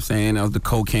Cowboys. You know what I'm saying? That was the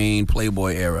cocaine,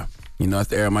 Playboy era. That's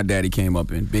the era my daddy came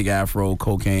up in. Big afro,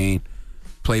 cocaine,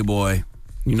 Playboy.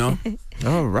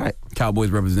 All right. Cowboys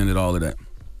represented all of that.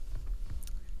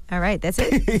 All right, that's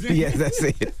it? Yes, that's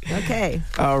it. Okay.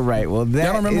 All right, well, that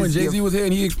Y'all don't remember when is Jay-Z was here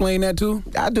and he explained that too?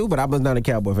 I do, but I was not a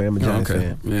Cowboy fan. I'm a Giants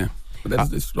fan. Yeah.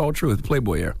 But it's all true. It's the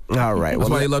Playboy era. All right.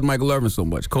 That's why they loved Michael Irvin so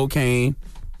much. Cocaine,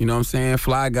 you know what I'm saying?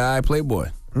 Fly guy, Playboy.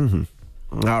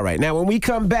 Mm-hmm. All right. Now, when we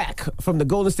come back from the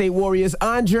Golden State Warriors,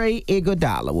 Andre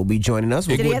Iguodala will be joining us.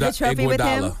 Did he have the trophy with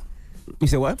him? You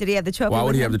said what? Did he have the trophy Why would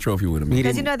with he him? have the trophy with him?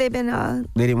 Because they've been...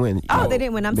 They didn't win. Oh, they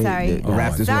didn't win. I'm sorry. The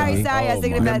Raptors sorry, won. I was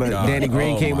thinking about... Remember Danny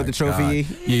Green came with the trophy?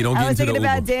 Yeah, don't get I was into thinking the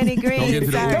about Uber. Danny Green. Don't get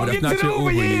into the Sorry. Uber. That's not your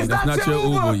Uber, Yee. That's not your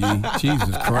Uber, Yee.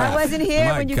 Jesus Christ. I wasn't here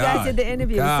My when you God. guys did the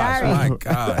interview. Gosh, Sorry. my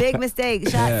God. Big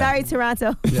mistake. Yeah. Sorry,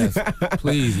 Toronto. Yes,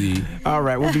 please, Yee. All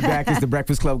right, we'll be back. It's The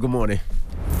Breakfast Club. Good morning.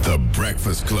 The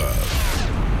Breakfast Club.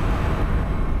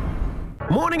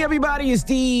 Morning, everybody. It's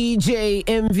DJ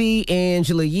MV,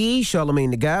 Angela Yee,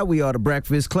 Charlamagne the Guy. We are The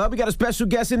Breakfast Club. We got a special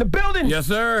guest in the building. Yes,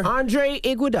 sir. Andre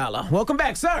Iguodala. Welcome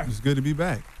back, sir. It's good to be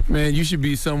back. Man, you should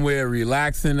be somewhere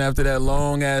relaxing after that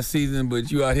long-ass season,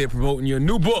 but you out here promoting your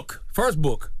new book. First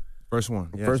book. First one.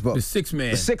 Yeah. First book. The Sixth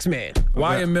Man. The Sixth Man.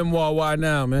 Why Okay. a memoir? Why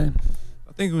now, man?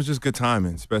 I think it was just good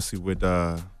timing, especially with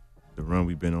the the run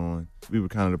we've been on. We were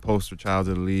kind of the poster child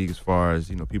of the league as far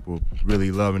as, people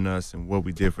really loving us and what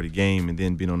we did for the game, and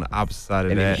then being on the opposite side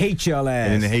of and that. And they hate y'all ass.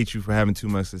 And then they hate you for having too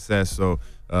much success. So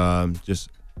just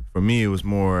for me, it was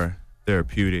more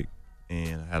therapeutic,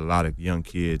 and I had a lot of young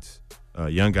kids,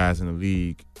 young guys in the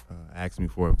league ask me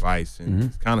for advice, and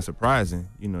it's kind of surprising.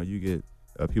 You get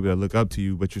people that look up to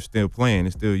you, but you're still playing,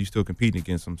 and you're still competing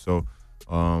against them. So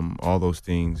all those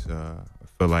things, I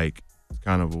feel like it's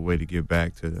kind of a way to give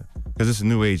back because it's a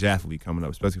new age athlete coming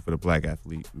up, especially for the black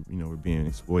athlete. We're being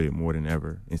exploited more than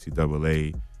ever.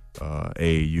 NCAA,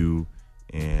 AAU,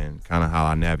 and kind of how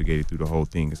I navigated through the whole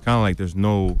thing. It's kind of like there's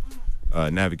no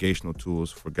navigational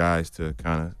tools for guys to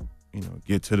kind of,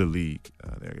 get to the league.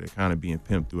 They're kind of being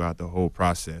pimped throughout the whole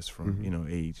process from,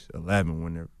 age 11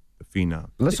 when they're a phenom.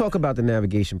 Let's talk about the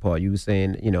navigation part. You were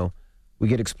saying, we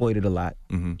get exploited a lot,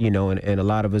 and a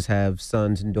lot of us have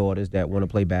sons and daughters that want to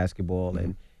play basketball,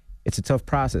 and it's a tough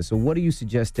process. So what do you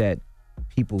suggest that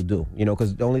people do?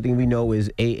 Because the only thing we know is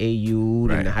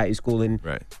AAU and the high school and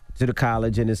to the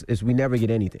college, and it's we never get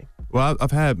anything. Well,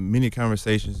 I've had many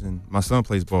conversations, and my son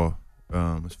plays ball.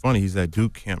 It's funny, he's at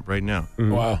Duke camp right now.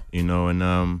 Wow.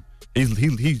 And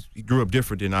he grew up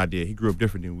different than I did. He grew up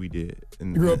different than we did.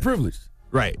 And, he grew up privileged.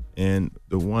 Right. And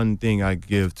the one thing I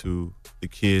give to the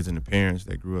kids and the parents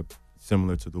that grew up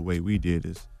similar to the way we did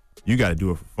is you got to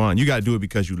do it for fun. You got to do it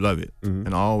because you love it.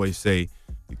 And I always say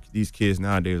these kids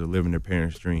nowadays are living their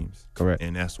parents' dreams. Correct.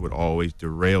 And that's what always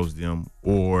derails them,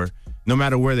 or no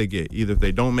matter where they get. Either if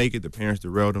they don't make it, the parents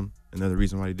derail them, and they're the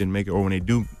reason why they didn't make it, or when they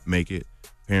do make it,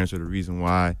 parents are the reason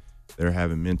why they're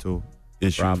having mental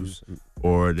issues, problems,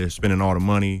 or they're spending all the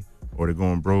money, or they're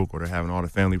going broke, or they're having all the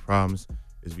family problems.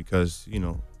 Is because,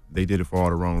 they did it for all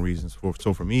the wrong reasons.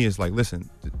 So for me, it's like, listen,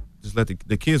 just let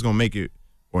the kids gonna make it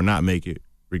or not make it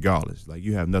regardless. Like,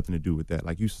 you have nothing to do with that.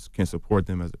 Like, you can support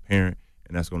them as a parent,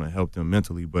 and that's gonna help them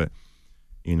mentally. But,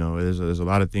 there's a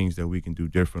lot of things that we can do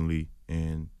differently,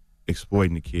 and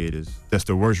exploiting the kid that's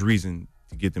the worst reason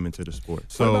to get them into the sport.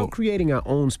 So what about creating our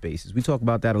own spaces? We talk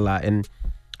about that a lot, and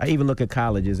I even look at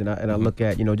colleges, and I look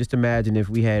at, just imagine if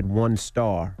we had one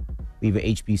star, leave a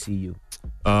HBCU.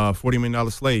 $40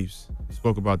 Million Slaves. He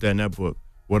spoke about that in that book.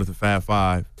 What if the Fab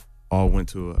Five all went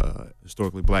to a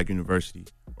historically black university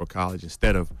or college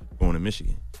instead of going to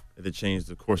Michigan? They changed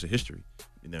the course of history.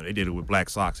 They did it with black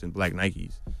socks and black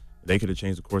Nikes. They could have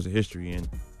changed the course of history. And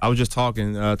I was just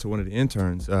talking to one of the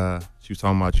interns. She was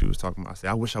talking about I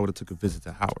said, I wish I would have took a visit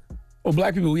to Howard. Well,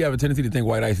 black people, we have a tendency to think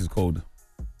white ice is cold.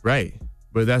 Right.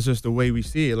 But that's just the way we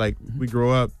see it. Like, we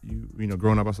grow up,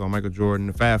 growing up, I saw Michael Jordan.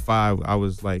 The Fab Five, I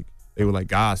was like, they were like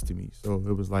gods to me. So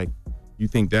it was like, you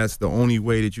think that's the only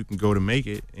way that you can go to make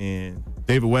it. And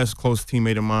David West, close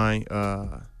teammate of mine,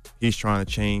 he's trying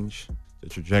to change the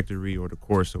trajectory or the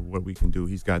course of what we can do.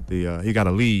 He's got he got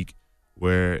a league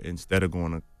where instead of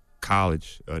going to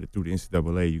college through the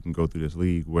NCAA, you can go through this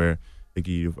league where they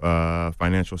give you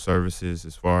financial services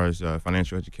as far as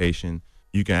financial education.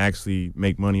 You can actually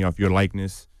make money off your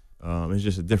likeness. It's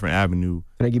just a different avenue.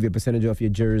 Can they give you a percentage off your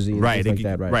jersey and things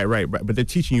like that, right? Right. But they're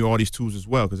teaching you all these tools as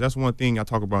well, because that's one thing I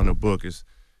talk about in the book is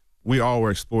we all were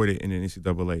exploited in the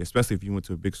NCAA, especially if you went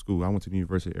to a big school. I went to the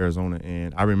University of Arizona,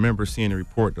 and I remember seeing a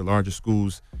report, the largest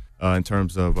schools in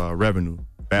terms of revenue,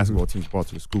 basketball teams brought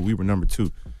to the school. We were number 2.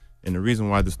 And the reason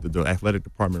why the athletic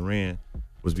department ran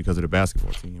was because of the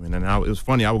basketball team. And then it was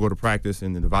funny, I would go to practice,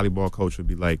 and then the volleyball coach would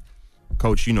be like,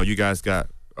 Coach, you guys got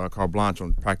carte blanche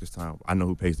on practice time. I know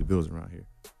who pays the bills around here.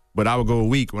 But I would go a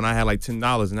week when I had like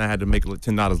 $10 and I had to make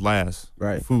 $10 last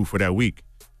food for that week.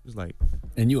 It was like,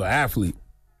 and you an athlete.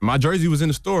 My jersey was in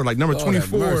the store. Like number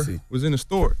 24 was in the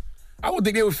store. I would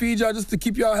think they would feed y'all just to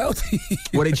keep y'all healthy.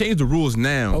 Well, they changed the rules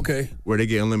now. Okay. Where they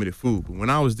get unlimited food. But when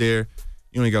I was there,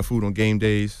 you only got food on game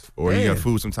days, or you got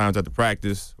food sometimes at the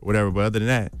practice or whatever. But other than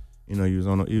that, you was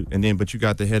on. But you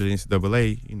got the head of the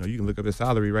NCAA. You can look up his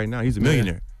salary right now. He's a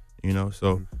millionaire.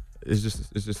 So it's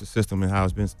just a system and how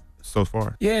it's been so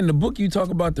far. Yeah, in the book you talk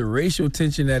about the racial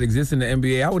tension that exists in the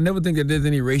NBA. I would never think that there's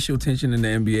any racial tension in the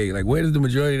NBA. Like, where does the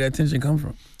majority of that tension come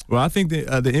from? Well, I think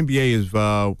that the NBA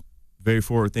is very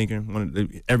forward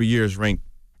thinking. Every year is ranked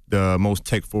the most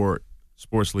tech forward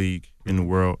sports league in the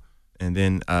world, and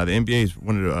then the NBA is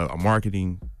one of a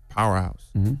marketing powerhouse.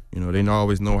 They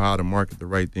always know how to market the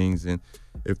right things, and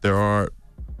if there are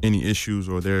any issues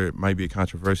or there might be a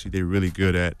controversy, they're really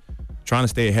good at trying to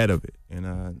stay ahead of it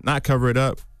and not cover it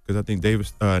up, because I think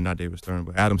not David Stern,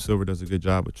 but Adam Silver does a good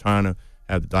job of trying to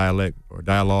have the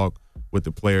dialogue with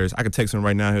the players. I could text him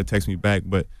right now, he'll text me back,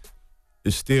 but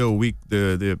it's still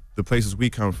the places we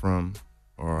come from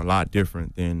are a lot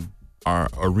different than our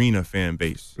arena fan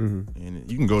base. And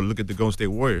you can go look at the Golden State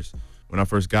Warriors. when I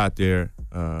first got there,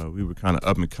 we were kind of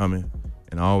up and coming,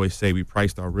 and I always say we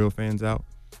priced our real fans out.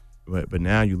 But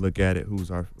now you look at it,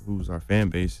 who's our fan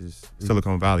base is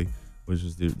Silicon Valley, which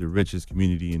is the richest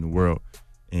community in the world,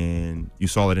 and you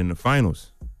saw it in the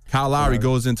finals. Kyle Lowry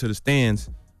goes into the stands.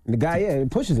 The guy,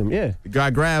 it pushes him, yeah. The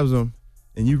guy grabs him,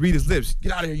 and you read his lips.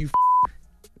 Get out of here, you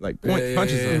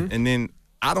punches him. And then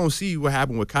I don't see what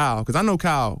happened with Kyle, because I know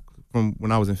Kyle from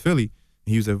when I was in Philly.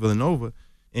 He was at Villanova,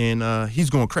 and he's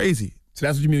going crazy. So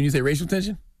that's what you mean when you say racial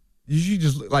tension? You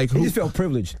just like he just felt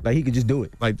privileged, like he could just do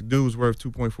it. Like the dude was worth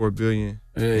 $2.4 billion.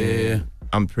 Yeah.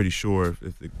 I'm pretty sure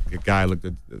if the guy looked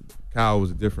at Kyle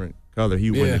was a different color,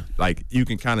 he wouldn't. Like you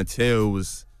can kind of tell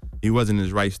he wasn't in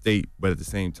his right state, but at the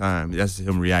same time, that's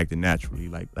him reacting naturally.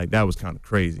 Like that was kind of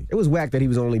crazy. It was whack that he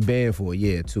was only banned for a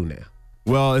year or two now.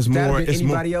 Well, it's more.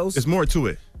 Anybody else? It's more to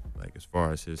it. Like as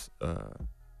far as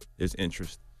his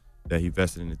interest that he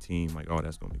vested in the team, like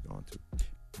that's going to be gone too.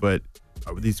 But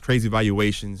these crazy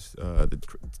valuations,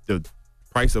 the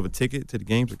price of a ticket to the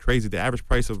games are crazy. The average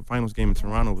price of a finals game in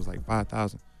Toronto was like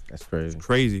 $5,000. That's crazy. It's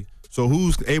crazy. So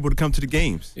who's able to come to the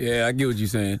games? Yeah, I get what you're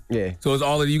saying. Yeah. So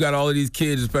it's you got all of these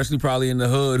kids, especially probably in the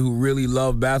hood, who really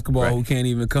love basketball, who can't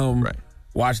even come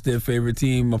watch their favorite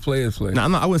team or players play. Now,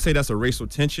 I wouldn't say that's a racial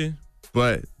tension,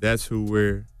 but that's who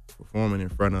we're performing in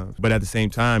front of. But at the same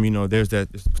time, there's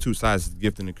two sides of the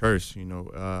gift and the curse.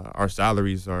 Our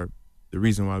salaries are the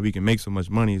reason why we can make so much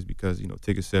money is because,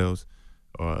 ticket sales,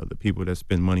 the people that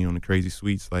spend money on the crazy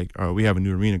suites. Like, we have a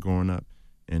new arena going up,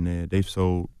 and they've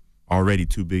sold already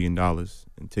 $2 billion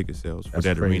in ticket sales for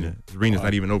that arena. The arena's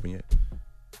not even open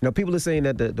yet. People are saying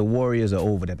that the Warriors are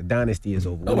over, that the dynasty is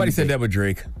over. Nobody said that but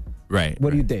Drake. Right.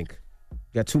 What do you think?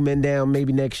 Got 2 men down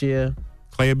maybe next year?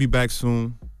 Clay will be back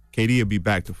soon. KD will be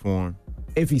back to form.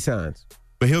 If he signs.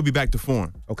 But he'll be back to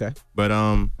form. Okay. But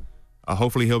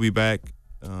hopefully he'll be back.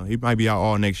 He might be out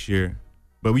all next year.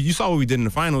 But you saw what we did in the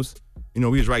finals. We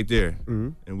was right there. Mm-hmm.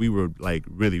 And we were like,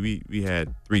 really, we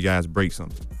had 3 guys break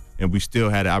something. And we still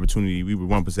had the opportunity. We were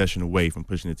 1 possession away from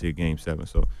pushing it to Game 7.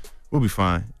 So we'll be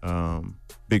fine.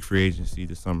 Big free agency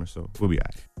this summer, so we'll be all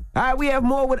right. All right, we have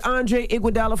more with Andre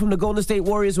Iguodala from the Golden State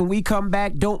Warriors. When we come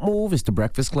back, don't move. It's The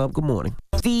Breakfast Club. Good morning.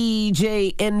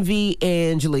 DJ Envy,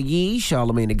 Angela Yee,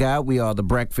 Charlamagne the God. We are The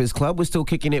Breakfast Club. We're still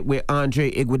kicking it with Andre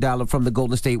Iguodala from the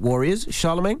Golden State Warriors.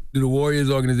 Charlamagne? Do the Warriors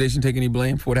organization take any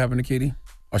blame for what happened to KD?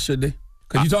 Or should they?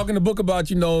 Because you're talking the book about,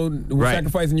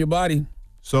 sacrificing your body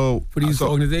for these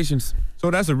organizations.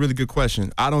 So that's a really good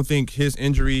question. I don't think his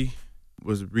injury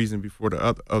was the reason before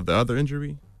the other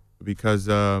injury, because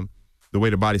the way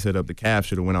the body set up, the calf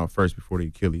should have went out first before the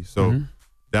Achilles. So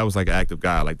that was like an act of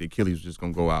God. Like the Achilles was just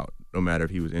going to go out no matter if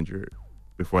he was injured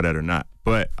before that or not.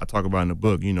 But I talk about in the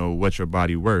book, what's your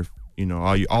body worth?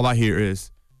 All I hear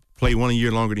is play 1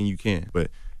 year longer than you can. But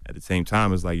at the same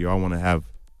time, it's like, I want to have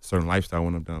a certain lifestyle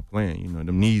when I'm done playing.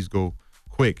 Them knees go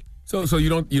quick. So you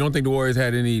don't think the Warriors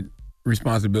had any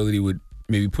responsibility with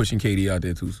maybe pushing KD out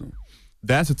there too soon?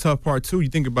 That's a tough part too. You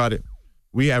think about it.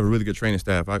 We have a really good training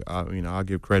staff. I'll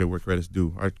give credit where credit's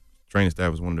due. Our training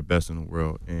staff is one of the best in the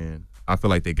world, and I feel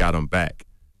like they got them back.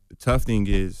 The tough thing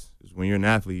is when you're an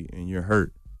athlete and you're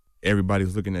hurt,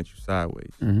 everybody's looking at you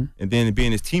sideways. Mm-hmm. And then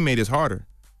being his teammate is harder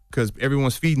because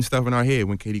everyone's feeding stuff in our head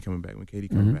when KD coming back, back.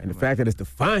 And the fact that it's the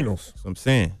finals. That's what I'm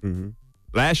saying. Mm-hmm.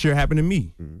 Last year happened to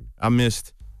me. Mm-hmm. I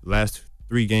missed the last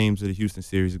 3 games of the Houston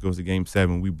series. It goes to Game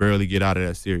 7. We barely get out of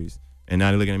that series. And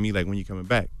now they're looking at me like, when you coming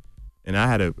back? And I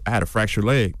had a fractured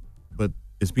leg, but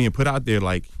it's being put out there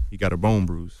like he got a bone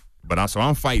bruise. But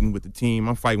I'm fighting with the team.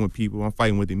 I'm fighting with people. I'm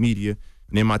fighting with the media.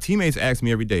 And then my teammates ask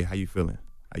me every day, how you feeling?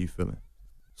 How you feeling?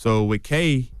 So with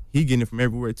K, he getting it from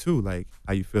everywhere too. Like,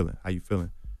 how you feeling? How you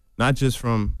feeling? Not just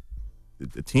from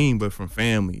the team, but from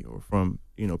family or from,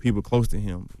 people close to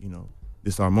him.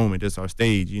 This our moment. This our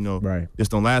stage. Right. This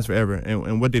don't last forever.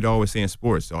 And what they always say in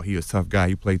sports, he was a tough guy.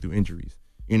 He played through injuries.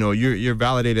 You're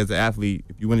validated as an athlete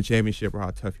if you win a championship or how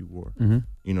tough you were.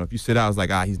 Mm-hmm. If you sit out, it's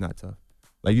like, he's not tough.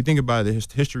 Like, you think about it,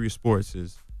 the history of sports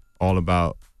is all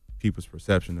about people's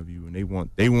perception of you, and they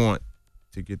want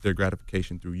to get their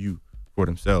gratification through you for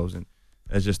themselves, and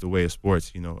that's just the way of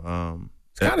sports.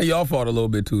 It's kind of your fault a little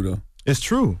bit too, though. It's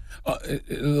true, a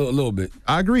little bit.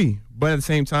 I agree, but at the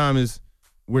same time,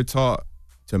 we're taught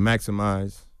to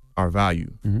maximize our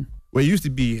value. Mm-hmm. Well, it used to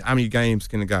be, how many games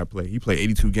can a guy play? He played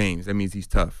 82 games. That means he's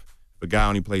tough. If a guy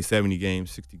only plays 70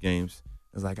 games, 60 games,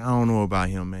 it's like, I don't know about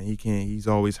him, man. He can't. He's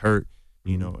always hurt,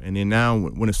 And then now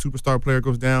when a superstar player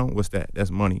goes down, what's that?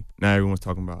 That's money. Now everyone's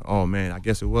talking about, oh, man, I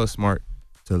guess it was smart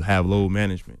to have load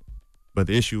management. But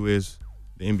the issue is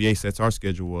the NBA sets our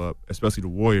schedule up, especially the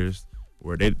Warriors,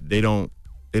 where they don't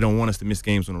want us to miss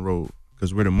games on the road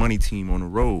because we're the money team on the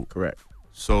road. Correct.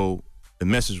 So the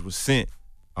message was sent,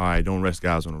 all right, don't rest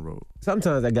guys on the road.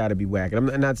 Sometimes that got to be whack. And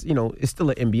that's, it's still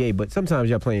an NBA, but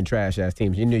sometimes you're playing trash-ass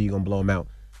teams. You know you're going to blow them out.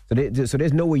 So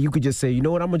there's no way you could just say, you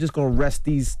know what, I'm just going to rest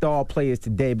these star players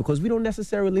today because we don't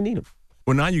necessarily need them.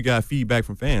 Well, now you got feedback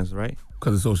from fans, right?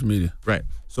 Because of social media. Right.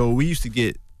 So we used to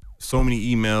get so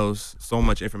many emails, so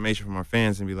much information from our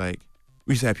fans and be like,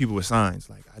 we used to have people with signs.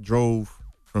 Like, I drove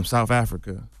from South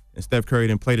Africa and Steph Curry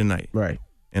didn't play tonight. Right.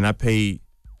 And I paid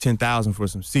 $10,000 for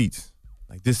some seats.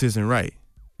 Like, this isn't right.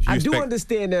 I do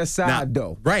understand that side,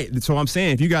 though. Right. So I'm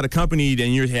saying, if you got a company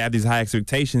and you have these high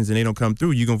expectations and they don't come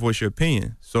through, you're going to voice your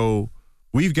opinion. So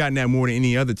we've gotten that more than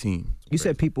any other team. You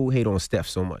said people hate on Steph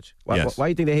so much. Why do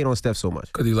you think they hate on Steph so much?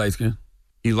 Because he's light-skinned.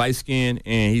 He's light-skinned,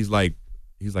 and he's like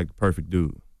the perfect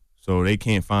dude. So they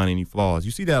can't find any flaws.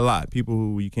 You see that a lot. People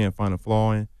who you can't find a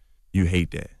flaw in, you hate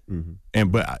that. Mm-hmm.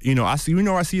 But I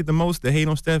see it the most. The hate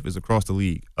on Steph is across the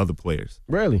league, other players.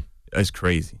 Really? It's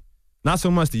crazy. Not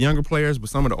so much the younger players, but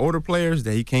some of the older players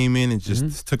that he came in and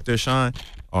just took their shine.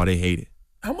 Oh, they hate it.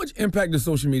 How much impact does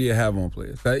social media have on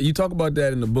players? You talk about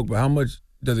that in the book, but how much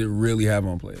does it really have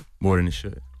on players? More than it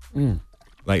should.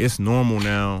 Like, it's normal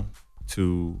now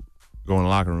to go in the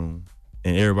locker room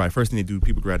and everybody, first thing they do,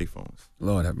 people grab their phones.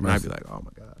 Lord have mercy. And I'd be like, oh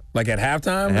my God. Like at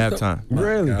halftime? At halftime.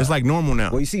 Really? It's like normal now.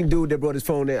 Well, you seen dude that brought his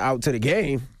phone out to the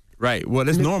game. Right. Well,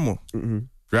 it's normal.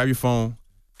 Grab your phone.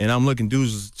 And I'm looking,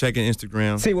 dudes checking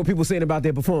Instagram. See what people saying about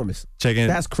their performance. Checking.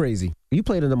 That's crazy. You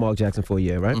played under Mark Jackson for a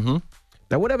year, right? Mm-hmm.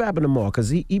 Now, whatever happened to Mark? Because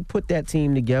he put that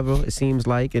team together, it seems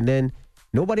like, and then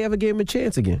nobody ever gave him a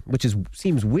chance again, which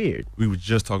seems weird. We were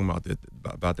just talking about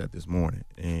that this morning.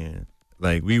 And,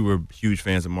 like, we were huge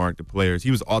fans of Mark, the players.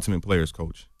 He was the ultimate players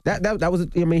coach. That was,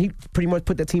 he pretty much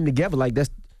put that team together. Like,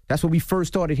 that's when we first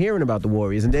started hearing about the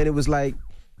Warriors. And then it was like,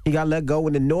 he got let go,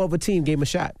 and then no other team gave him a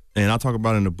shot. And I talk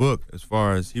about it in the book as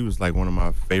far as he was like one of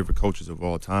my favorite coaches of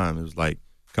all time. It was like,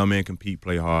 come in, compete,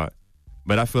 play hard.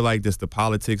 But I feel like just the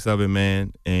politics of it,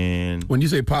 man. And when you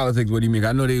say politics, what do you mean?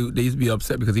 I know they used to be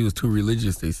upset because he was too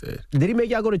religious, they said. Did he make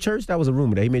y'all go to church? That was a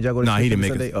rumor that he made y'all go to church. No, he didn't make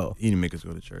Sunday? us. He didn't make us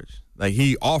go to church. Like,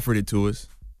 he offered it to us,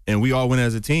 and we all went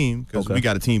as a team because we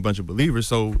got a team bunch of believers.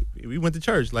 So we went to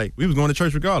church. Like, we was going to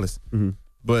church regardless. Mm-hmm.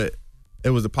 But it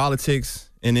was the politics.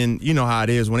 And then, you know how it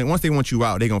is. Once they want you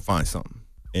out, they're going to find something.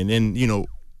 And then,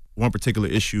 one particular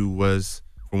issue was,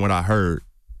 from what I heard,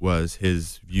 was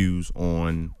his views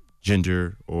on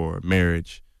gender or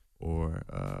marriage or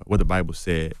what the Bible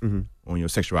said on your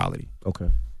sexuality. Okay.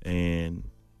 And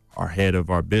our head of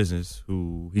our business,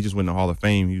 who he just went in the Hall of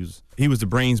Fame, he was the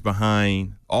brains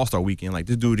behind All-Star Weekend. Like,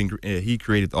 this dude, he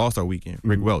created the All-Star Weekend,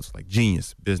 Rick Welch, like,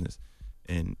 genius business.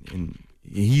 And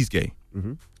he's gay.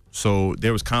 Mm-hmm. So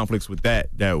there was conflicts with that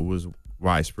was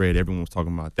widespread. Everyone was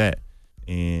talking about that.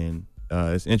 And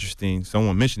it's interesting.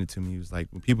 Someone mentioned it to me. He was like,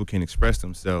 when people can express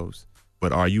themselves,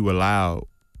 but are you allowed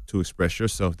to express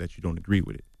yourself that you don't agree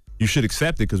with it? You should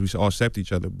accept it because we should all accept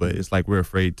each other, but it's like we're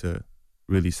afraid to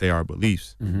really say our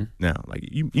beliefs. Mm-hmm. Now, like,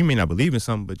 you may not believe in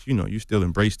something, but, you still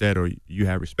embrace that, or you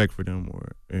have respect for them,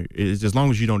 or it's as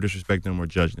long as you don't disrespect them or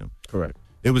judge them. Correct.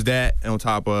 It was that, on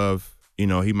top of,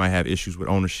 he might have issues with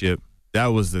ownership. That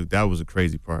was the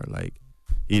crazy part. Like,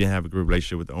 he didn't have a good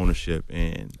relationship with the ownership,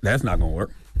 and that's not gonna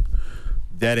work.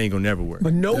 That ain't gonna never work.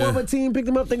 But no other team picked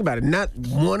him up. Think about it. Not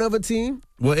one other team.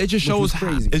 Well, it just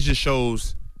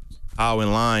shows how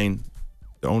in line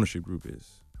the ownership group is.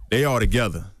 They all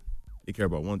together. They care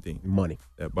about one thing: money.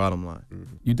 That bottom line.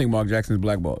 Mm-hmm. You think Mark Jackson is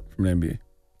blackballed from the NBA?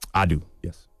 I do.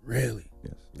 Yes. Really?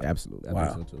 Yes. Absolutely. Wow.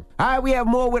 I think so too. All right, we have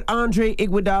more with Andre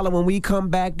Iguodala when we come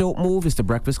back. Don't move. It's the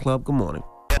Breakfast Club. Good morning.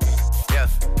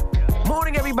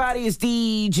 Morning, everybody. It's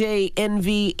DJ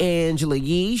Envy, Angela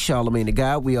Yee, Charlamagne the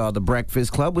God. We are the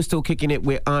Breakfast Club. We're still kicking it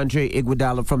with Andre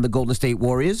Iguodala from the Golden State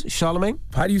Warriors. Charlamagne?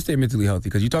 How do you stay mentally healthy?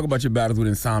 Because you talk about your battles with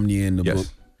insomnia in the book.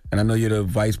 And I know you're the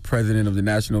vice president of the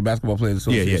National Basketball Players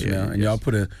Association now. And y'all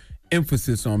put an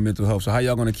emphasis on mental health. So how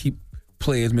y'all going to keep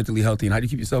players mentally healthy, and how do you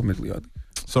keep yourself mentally healthy?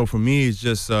 So for me, it's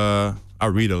just I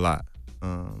read a lot.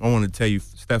 I want to tell you,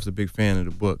 Steph's a big fan of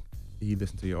the book. He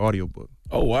listened to your audio book.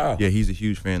 Oh, wow. Yeah, he's a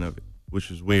huge fan of it, which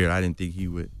was weird. I didn't think he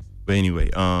would. But anyway.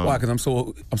 Why? Because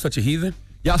I'm such a heathen?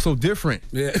 Y'all so different.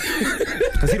 Yeah.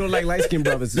 Because he don't like light-skinned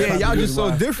brothers. Yeah, y'all just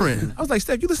so different. I was like,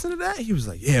 Steph, you listen to that? He was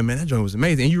like, yeah, man, that joint was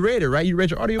amazing. And you read it, right? You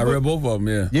read your audio book? I read both of them,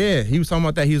 yeah. Yeah, he was talking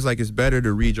about that. He was like, it's better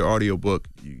to read your audio book.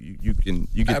 You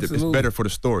get it's better for the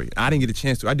story. I didn't get a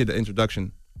chance to. I did the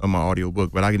introduction of my audio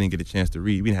book, but I didn't get a chance to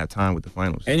read. We didn't have time with the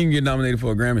finals. And you can get nominated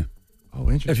for a Grammy. Oh,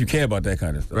 interesting. If you care about that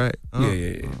kind of stuff. Right.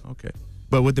 Yeah. Okay.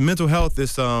 But with the mental health,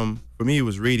 it's for me, it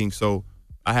was reading. So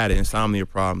I had an insomnia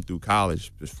problem through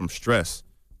college just from stress.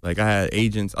 Like I had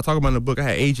agents. I talk about in the book. I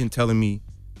had agent telling me,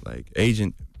 like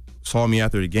agent saw me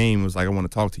after the game and was like, I want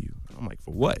to talk to you. I'm like,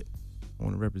 for what? I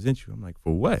want to represent you. I'm like,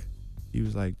 for what? He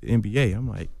was like, the NBA. I'm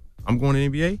like, I'm going to the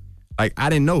NBA? Like, I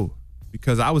didn't know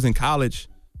because I was in college.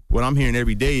 What I'm hearing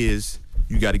every day is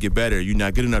you got to get better. You're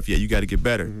not good enough yet. You got to get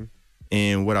better. Mm-hmm.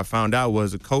 And what I found out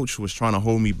was the coach was trying to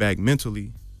hold me back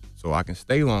mentally so I can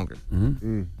stay longer.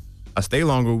 Mm-hmm. I stay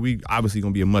longer, we obviously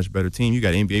going to be a much better team. You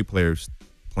got NBA players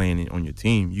playing on your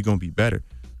team. You're going to be better.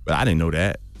 But I didn't know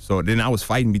that. So then I was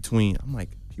fighting between, I'm like,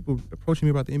 people approaching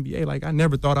me about the NBA. Like, I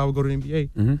never thought I would go to the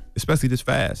NBA, especially this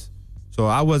fast. So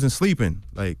I wasn't sleeping,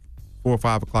 like, 4 or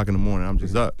 5 o'clock in the morning. I'm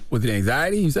just up. Was it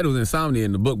anxiety? You said it was insomnia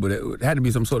in the book, but it had to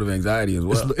be some sort of anxiety as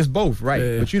well. It's both, right?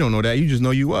 Yeah. But you don't know that. You just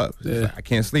know you up. Yeah. Like, I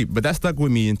can't sleep. But that stuck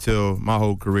with me until my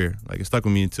whole career. Like, it stuck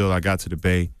with me until I got to the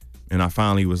Bay, and I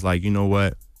finally was like, you know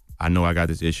what? I know I got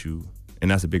this issue,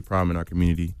 and that's a big problem in our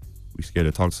community. We're scared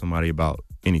to talk to somebody about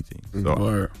anything.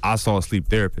 So I saw a sleep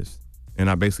therapist, and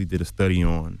I basically did a study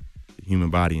on the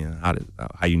human body and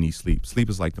how you need sleep. Sleep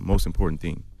is like the most important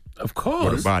thing. Of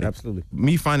course. Body. Absolutely.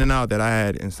 Me finding out that I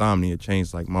had insomnia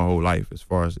changed like my whole life as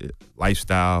far as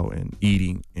lifestyle and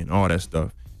eating and all that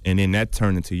stuff. And then that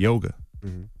turned into yoga.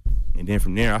 Mm-hmm. And then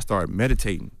from there I started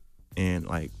meditating. And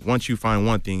like once you find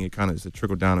one thing, it kind of is a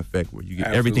trickle down effect where you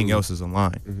get everything else is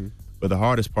aligned. Mm-hmm. But the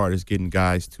hardest part is getting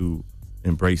guys to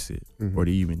embrace it or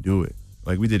to even do it.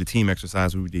 Like we did a team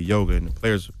exercise where we did yoga, and the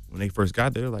players when they first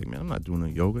got there, they're like, man, I'm not doing no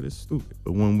yoga. This is stupid.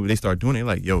 But when they start doing it,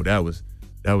 like, yo, that was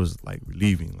like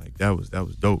relieving. Like that was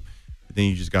dope. But then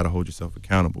you just got to hold yourself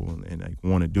accountable and like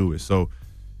want to do it. So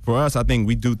for us, I think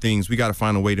we do things. We got to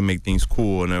find a way to make things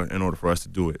cool in order for us to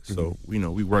do it. So we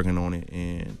working on it,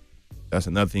 and that's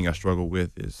another thing I struggle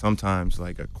with is sometimes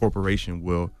like a corporation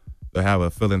they'll have a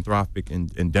philanthropic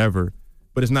endeavor,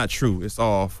 but it's not true. It's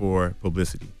all for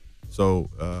publicity. So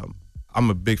I'm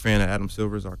a big fan of Adam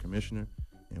Silver's our commissioner,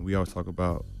 and we always talk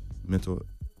about mental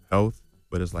health,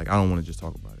 but it's like I don't want to just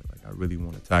talk about it. Like I really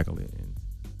want to tackle it and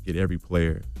get every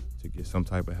player to get some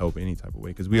type of help any type of way,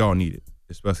 because we all need it,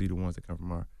 especially the ones that come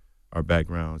from our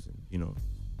backgrounds. And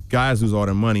guys lose all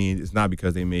their money. It's not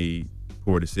because they made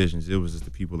poor decisions. It was just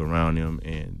the people around them,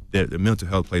 and the mental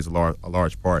health plays a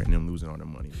large part in them losing all their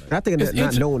money. Like, I think that's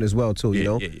not knowing as well too.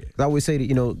 Yeah. I always say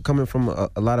that coming from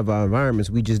a lot of our environments,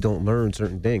 we just don't learn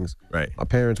certain things. Right. Our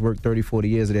parents work 30, 40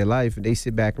 years of their life, and they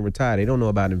sit back and retire. They don't know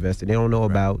about investing. They don't know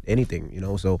about anything.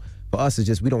 So for us, it's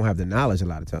just we don't have the knowledge a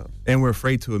lot of times, and we're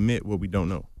afraid to admit what we don't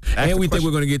know. And we think we're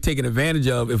going to get taken advantage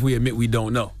of if we admit we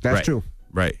don't know. That's true.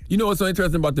 Right. You know what's so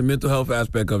interesting about the mental health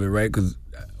aspect of it, right? Because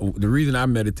the reason I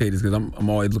meditate is because I'm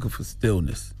always looking for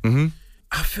stillness. Mm-hmm.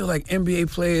 I feel like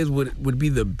NBA players would be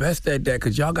the best at that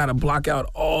because y'all got to block out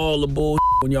all the bullshit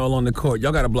when y'all on the court.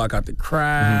 Y'all got to block out the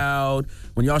crowd. Mm-hmm.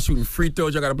 When y'all shooting free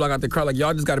throws, y'all got to block out the crowd. Like,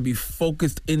 y'all just got to be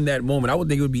focused in that moment. I would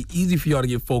think it would be easy for y'all to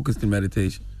get focused in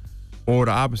meditation. Or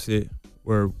the opposite,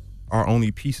 where our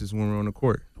only piece is when we're on the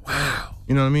court. Wow.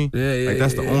 You know what I mean? Yeah. Like,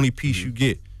 that's the only piece you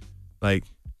get. Like,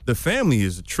 the family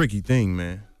is a tricky thing,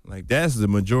 man. Like, that's the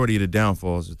majority of the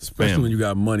downfalls is the Especially family. when you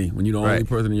got money. When you're the only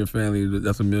person in your family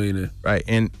that's a millionaire. Right.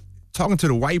 And talking to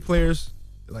the white players,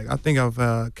 like, I think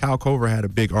Kyle Cover had a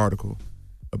big article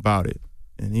about it.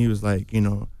 And he was like,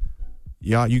 you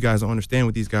guys don't understand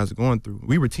what these guys are going through.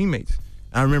 We were teammates.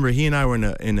 I remember he and I were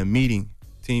in a meeting,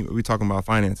 we were talking about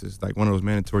finances, like one of those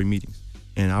mandatory meetings.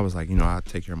 And I was like, I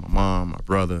take care of my mom, my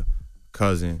brother,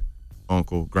 cousin,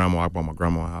 uncle, grandma. I bought my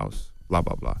grandma a house. Blah,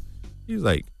 blah, blah. He was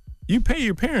like, you pay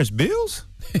your parents' bills?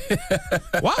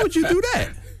 Why would you do that?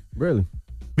 Really?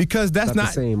 Because that's not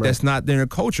the same, right? That's not their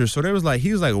culture. So he was like,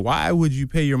 why would you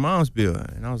pay your mom's bill?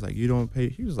 And I was like, you don't pay.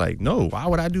 He was like, no, why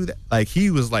would I do that? Like,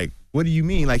 he was like, what do you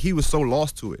mean? Like, he was so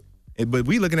lost to it. But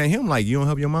we looking at him like, you don't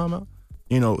help your mom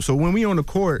out? So when we on the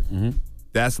court,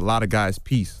 that's a lot of guys'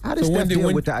 piece. How did Steph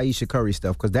deal with the Aisha Curry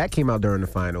stuff? Because that came out during the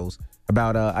finals.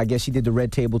 About I guess she did the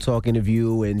Red Table Talk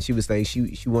interview, and she was saying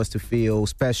she wants to feel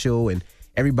special, and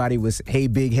everybody was hey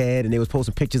big head, and they was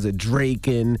posting pictures of Drake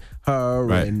and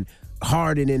her and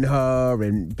Harden and her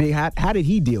and big. How did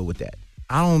he deal with that?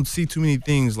 I don't see too many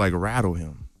things like rattle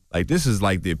him. Like, this is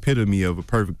like the epitome of a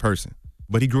perfect person.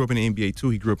 But he grew up in the NBA too.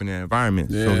 He grew up in that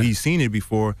environment, so he's seen it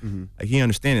before. Mm-hmm. Like, he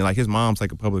understands it. Like, his mom's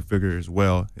like a public figure as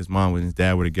well. His mom and his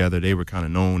dad were together. They were kind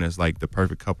of known as like the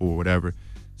perfect couple or whatever.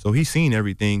 So he's seen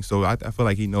everything. So I feel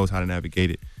like he knows how to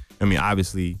navigate it. I mean,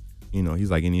 obviously,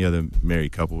 he's like any other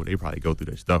married couple. They probably go through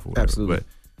their stuff or whatever. Absolutely.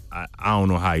 But I don't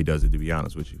know how he does it, to be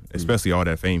honest with you, especially all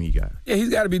that fame he got. Yeah, he's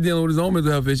got to be dealing with his own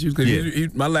mental health issues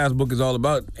because my last book is all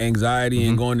about anxiety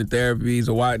and going to therapy.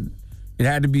 So why it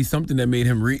had to be something that made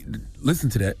him listen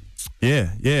to that.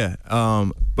 Yeah.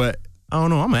 But I don't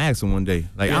know. I'm gonna ask him one day.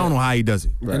 Like I don't know how he does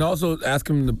it. And also ask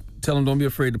him to tell him don't be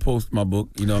afraid to post my book.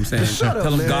 You know what I'm saying?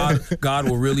 Tell him God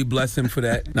will really bless him for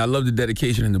that. And I love the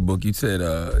dedication in the book. You said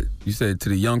to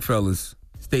the young fellas,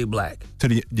 stay black.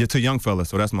 To young fellas.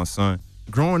 So that's my son.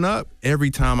 Growing up, every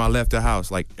time I left the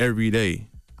house, like every day,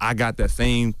 I got that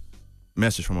same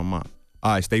message from my mom.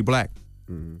 All right, stay black.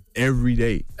 Every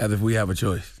day. As if we have a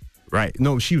choice. Right.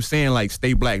 No, she was saying like,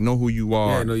 stay black, know who you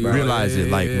are, Yeah, know you realize are. it.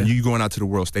 Like Yeah. when you going out to the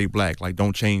world, stay black. Like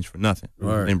don't change for nothing.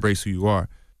 Right. Embrace who you are.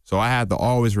 So I had to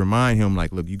always remind him,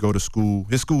 like, look, you go to school.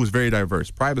 His school is very diverse,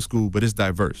 private school, but it's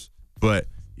diverse. But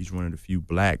he's one of the few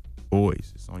black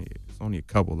boys. It's only a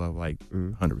couple of like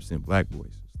 100% black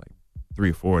boys. It's like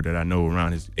 3 or 4 that I know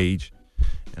around his age.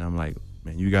 And I'm like,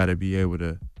 man, you got to be able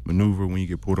to maneuver when you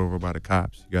get pulled over by the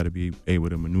cops. You got to be able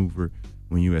to maneuver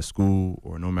when you at school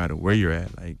or no matter where you're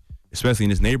at. Like, especially in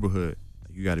this neighborhood,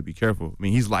 like, you got to be careful. I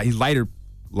mean, he's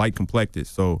light complected,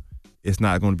 so it's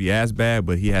not going to be as bad,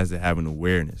 but he has to have an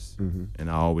awareness. And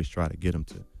I always try to get him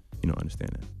to,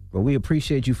 understand that. Well, we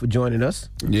appreciate you for joining us.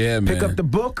 Yeah, man. Pick up the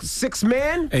book, 6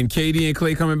 Man. And KD and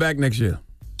Clay coming back next year.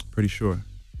 Pretty sure.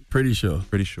 Pretty sure.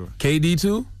 KD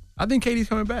too? I think KD's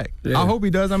coming back. Yeah. I hope he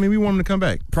does. I mean, we want him to come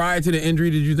back. Prior to the injury,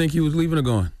 did you think he was leaving or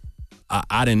going?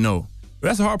 I didn't know. But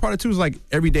that's the hard part, too, is like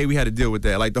every day we had to deal with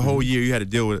that. Like the whole year you had to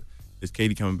deal with, is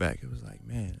KD coming back? It was like,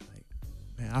 man,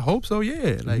 I hope so,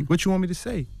 yeah. Like, what you want me to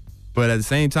say? But at the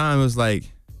same time, it was like,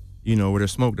 where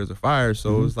there's smoke, there's a fire.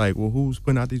 So it was like, well, who's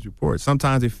putting out these reports?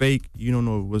 Sometimes they're fake. You don't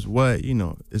know what's what.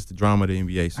 It's the drama of the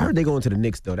NBA. So I heard they going to the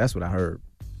Knicks, though. That's what I heard.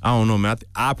 I don't know, man.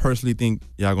 I personally think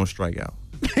y'all going to strike out.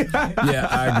 Yeah,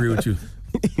 I agree with you.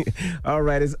 All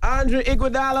right, it's Andre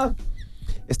Iguodala.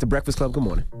 It's the Breakfast Club. Good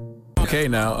morning. Okay,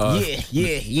 now.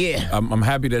 Yeah. I'm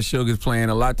happy that Suge is playing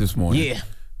a lot this morning. Yeah.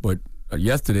 But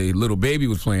yesterday, Little Baby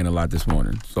was playing a lot this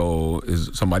morning. So is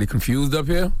somebody confused up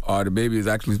here? Or the Baby is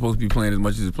actually supposed to be playing as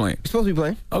much as he's playing? He's supposed to be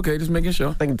playing. Okay, just making sure.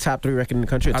 I think the top 3 record in the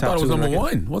country. I thought it was number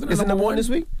 1. Wasn't it Is it number 1 this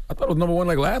week? I thought it was number 1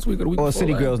 like last week or the week Or before.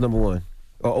 City Girls number 1?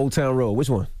 Or Old Town Road? Which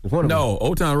one? It's one of them. No,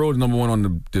 Old Town Road is number 1 on the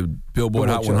Billboard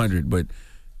Hot Billboard 100, but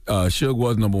Suge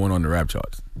was number 1 on the rap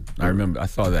charts. I remember. I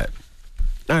saw that.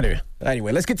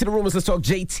 Anyway, let's get to the rumors. Let's talk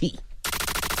JT.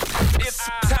 It's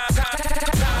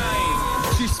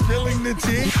time. She's spilling the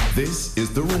tea. This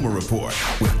is the Rumor Report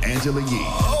with Angela Yee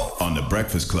on the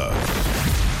Breakfast Club.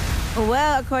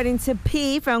 Well, according to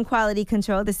P from Quality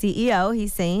Control, the CEO,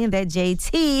 he's saying that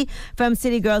JT from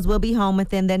City Girls will be home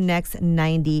within the next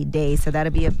 90 days. So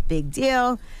that'll be a big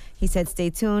deal. He said stay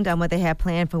tuned on what they have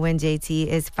planned for when JT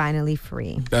is finally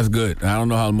free. That's good. I don't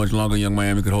know how much longer Young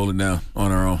Miami could hold it down on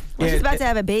her own. Well, she's about to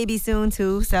have a baby soon,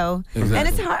 too. So, Exactly. And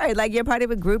it's hard. Like, you're part of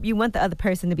a group. You want the other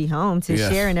person to be home to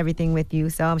Yes. share and everything with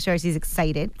you. So I'm sure she's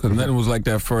excited. Because nothing was like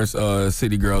that first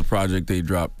City Girls project they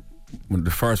dropped. The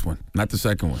first one, not the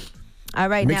second one. All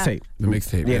right, now. Mixtape. The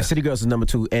mixtape. Yeah, City Girls is number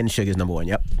 2 and Suge is number 1.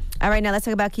 Yep. All right, now let's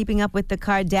talk about keeping up with the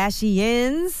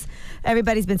Kardashians.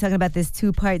 Everybody's been talking about this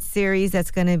 2-part series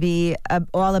that's going to be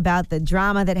all about the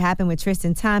drama that happened with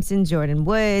Tristan Thompson, Jordan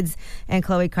Woods, and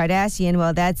Khloe Kardashian.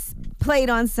 Well, that's played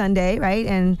on Sunday, right?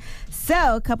 And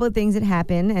so a couple of things that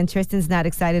happened, and Tristan's not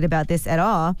excited about this at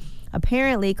all.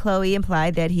 Apparently, Khloe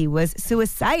implied that he was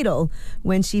suicidal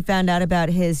when she found out about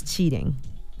his cheating.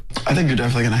 I think you're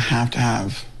definitely going to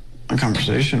have a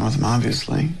conversation with him,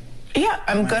 obviously. Yeah,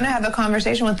 I'm going to have a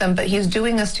conversation with him, but he's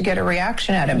doing this to get a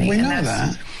reaction out of me. We and know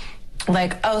that's that.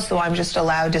 Like, oh, so I'm just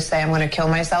allowed to say I'm going to kill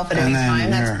myself at any time?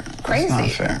 That's crazy.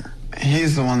 That's not fair.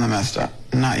 He's the one that messed up,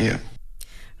 not you.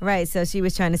 Right, so she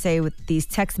was trying to say with these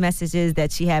text messages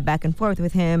that she had back and forth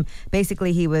with him,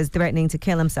 basically he was threatening to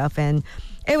kill himself. And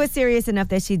it was serious enough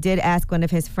that she did ask one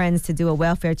of his friends to do a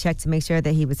welfare check to make sure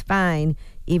that he was fine,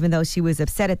 even though she was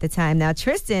upset at the time. Now,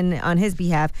 Tristan, on his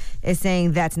behalf, is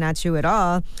saying that's not true at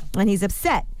all, and he's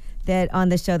upset that on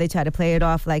the show they tried to play it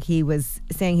off like he was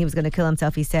saying he was going to kill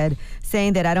himself. He said,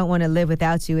 saying that I don't want to live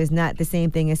without you is not the same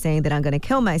thing as saying that I'm going to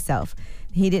kill myself.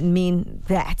 He didn't mean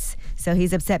that. So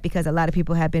he's upset because a lot of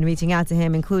people have been reaching out to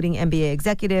him, including NBA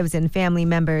executives and family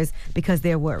members, because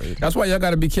they're worried. That's why y'all got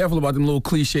to be careful about them little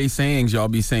cliche sayings y'all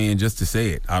be saying just to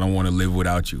say it. I don't want to live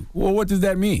without you. Well, what does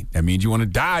that mean? That means you want to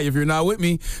die if you're not with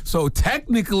me. So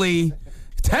technically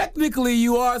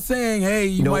you are saying, hey,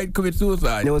 you might commit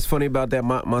suicide. You know what's funny about that?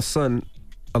 My son,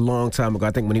 a long time ago,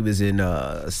 I think when he was in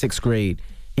 6th grade,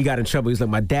 he got in trouble. He was like,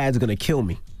 my dad's going to kill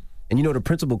me. And you know the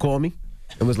principal called me?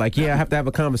 And was like, yeah, I have to have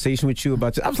a conversation with you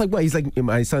about this. I was like, what? He's like,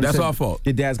 my son That's said, our fault.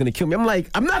 Your dad's going to kill me. I'm like,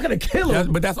 I'm not going to kill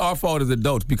him. But that's our fault as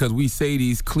adults because we say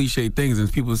these cliche things and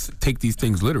people take these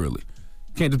things literally.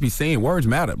 Can't just be saying words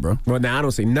matter, bro. Well, now I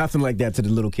don't say nothing like that to the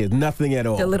little kids. Nothing at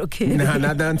all. The little kids. Nah,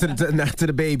 not to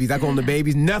the babies. I call them the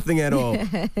babies. Nothing at all.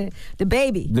 The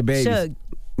baby. The babies. Shug.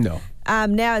 No.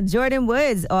 Now, Jordan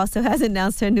Woods also has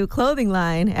announced her new clothing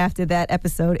line after that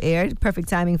episode aired. Perfect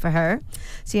timing for her.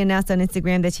 She announced on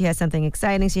Instagram that she has something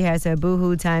exciting. She has her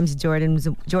Boohoo times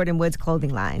Jordan Woods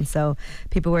clothing line. So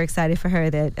people were excited for her.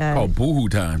 That called Boohoo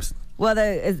times. Well,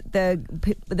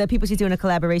 the people she's doing a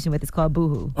collaboration with is called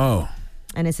Boohoo. Oh.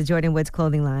 And it's a Jordan Woods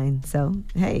clothing line. So,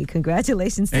 hey,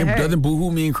 congratulations to her. Doesn't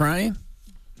Boohoo mean crying?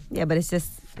 Yeah, but it's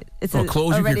just... It's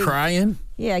clothes you can cry in?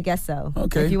 Yeah, I guess so.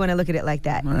 Okay. If you want to look at it like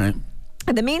that. All right.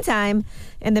 In the meantime,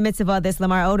 in the midst of all this,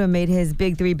 Lamar Odom made his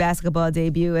Big 3 basketball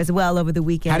debut as well over the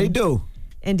weekend. How'd he do?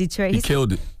 In Detroit. He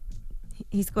killed it.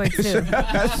 He scored 2. Shut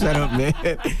up, man.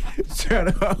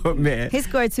 Shut up, man. He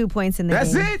scored 2 points in the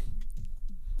game. That's it?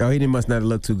 Oh, he must not have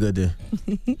looked too good there.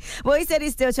 Well, he said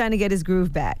he's still trying to get his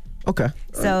groove back. Okay.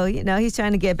 So, he's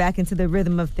trying to get back into the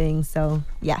rhythm of things. So,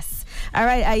 yes. All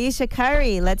right, Ayesha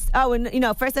Curry.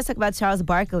 First let's talk about Charles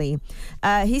Barkley.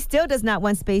 He still does not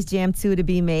want Space Jam 2 to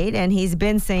be made, and he's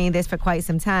been saying this for quite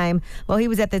some time. Well, he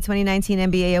was at the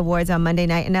 2019 NBA Awards on Monday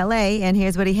night in LA, and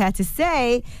here's what he had to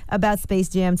say about Space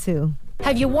Jam 2.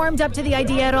 Have you warmed up to the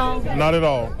idea at all? Not at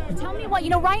all. Tell me what.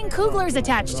 Ryan Coogler's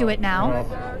attached to it now.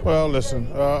 Well,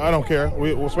 listen, I don't care.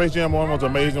 Space Jam 1 was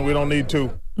amazing. We don't need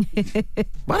 2.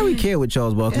 Why do we care what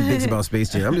Charles Barkley thinks about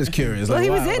Space Jam? I'm just curious. Well, he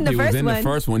was in the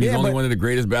first one. He's only one of the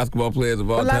greatest basketball players of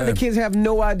all time. A lot of the kids have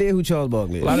no idea who Charles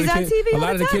Barkley is. He's on TV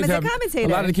all the time as a commentator.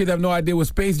 A lot of the kids have no idea what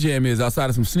Space Jam is outside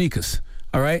of some sneakers.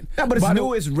 All right? No, but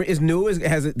it's new. It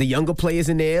has the younger players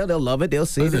in there. They'll love it. They'll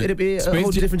see it. It'll be a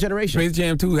whole different generation. Space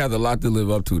Jam 2 has a lot to live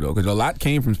up to, though, because a lot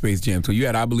came from Space Jam 2. You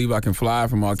had I Believe I Can Fly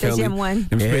from R. Kelly. Space Jam 1.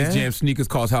 And Space Jam sneakers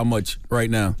cost how much right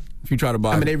now? If you try to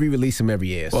buy them. they re-release them every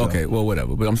year. So. Okay, well,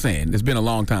 whatever. But I'm saying, it's been a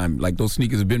long time. Like, those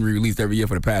sneakers have been re-released every year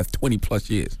for the past 20-plus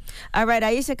years. All right,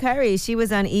 Ayesha Curry, she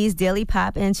was on E's Daily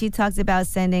Pop, and she talks about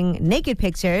sending naked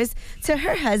pictures to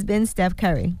her husband, Steph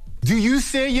Curry. Do you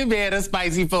send your man a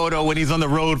spicy photo when he's on the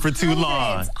road for too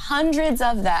long? Hundreds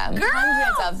of them. Girl,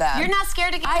 hundreds of them. You're not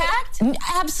scared to get hacked?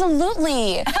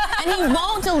 Absolutely. And he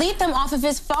won't delete them off of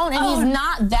his phone, and he's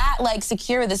not that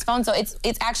secure with his phone. So it's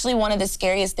actually one of the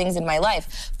scariest things in my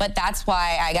life. But that's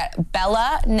why I got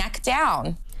Bella neck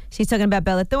down. She's talking about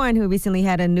Bella Thorne, who recently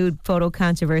had a nude photo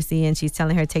controversy, and she's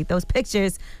telling her to take those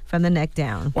pictures from the neck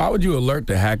down. Why would you alert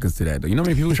the hackers to that, though? You know how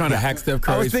many people trying to hack Steph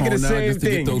Curry's phone now just to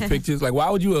get those pictures? Like, why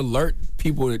would you alert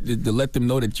people to let them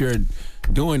know that you're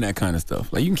doing that kind of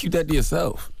stuff? Like, you can keep that to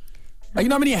yourself. Like, you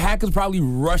know how many hackers probably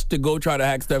rushed to go try to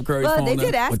hack Steph Curry's phone? Well, they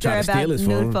did ask her about nude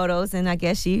phone. photos, and I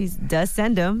guess she does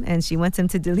send them, and she wants him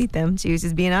to delete them. She was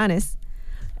just being honest.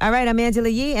 All right, I'm Angela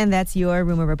Yee, and that's your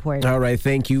Rumor Report. All right,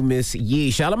 thank you, Miss Yee.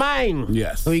 Charlamagne.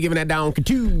 Yes. Who are you giving that down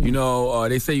to? You know,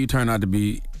 they say you turn out to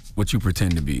be what you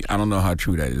pretend to be. I don't know how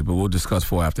true that is, but we'll discuss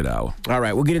 4 after the hour. All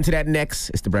right, we'll get into that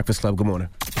next. It's the Breakfast Club. Good morning.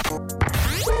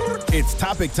 It's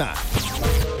topic time.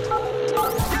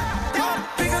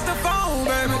 Pick up the phone,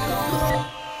 baby.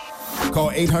 Call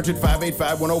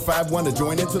 800-585-1051 to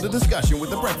join into the discussion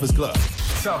with the Breakfast Club.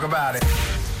 Talk about it.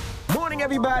 Morning,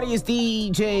 everybody. It's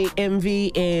DJ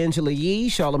MV, Angela Yee,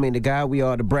 Charlamagne the Guy. We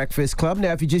are the Breakfast Club.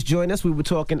 Now, if you just joined us, we were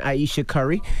talking Ayesha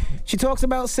Curry. She talks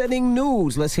about sending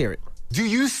nudes. Let's hear it. Do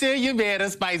you send your man a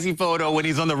spicy photo when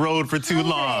he's on the road for too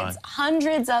long?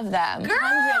 Hundreds of them. Girl,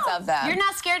 hundreds of them. You're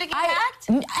not scared to get hacked?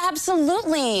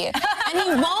 Absolutely. And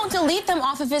he won't delete them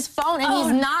off of his phone, and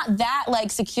he's not that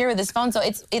secure with his phone. So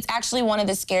it's actually one of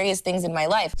the scariest things in my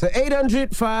life. So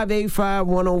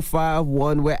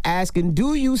 800-585-1051. We're asking,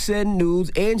 do you send nudes?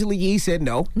 Angela Yee said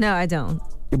no. No, I don't.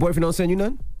 Your boyfriend don't send you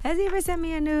none? Has he ever sent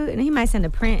me a nude? And he might send a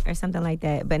print or something like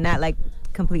that, but not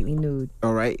completely nude.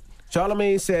 All right.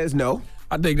 Charlamagne says no.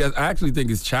 I actually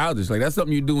think it's childish. Like, that's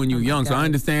something you do when you're young. So I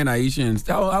understand Ayesha and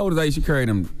how old is Ayesha Curry?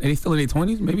 Are they still in their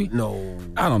 20s, maybe? No.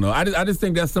 I don't know. I just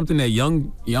think that's something that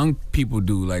young people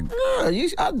do. Like,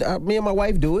 me and my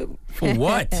wife do it. For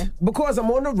what? Because I'm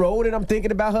on the road and I'm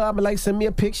thinking about her. I'm like, send me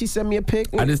a pic. She send me a pic.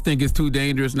 I just think it's too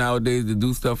dangerous nowadays to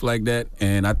do stuff like that.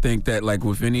 And I think that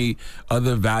with any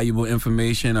other valuable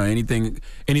information or anything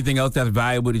else that's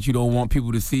valuable that you don't want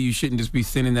people to see, you shouldn't just be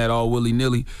sending that all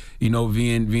willy-nilly,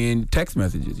 via text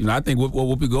messages. I think what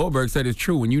Whoopi Goldberg said is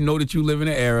true. When you know that you live in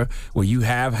an era where you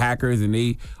have hackers and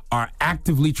they are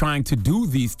actively trying to do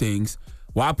these things,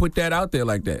 why put that out there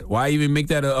like that? Why even make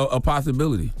that a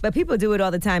possibility? But people do it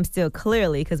all the time still,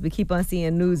 clearly, because we keep on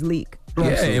seeing news leak.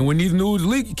 Yeah, and when these news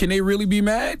leak, can they really be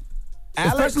mad?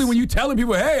 Alex? Especially when you telling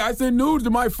people, hey, I send nudes to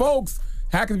my folks.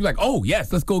 Hackers be like, oh,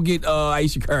 yes, let's go get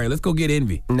Ayesha Curry. Let's go get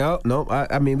Envy. No.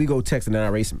 I mean, we go text and then I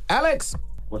erase them. Alex!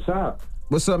 What's up?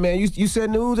 What's up, man? You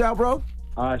send nudes out, bro?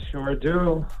 I sure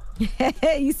do.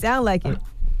 You sound like it.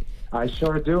 I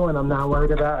sure do, and I'm not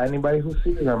worried about anybody who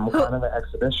sees them. I'm kind of an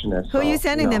exhibitionist. Who are you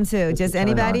sending them to? Just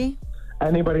anybody?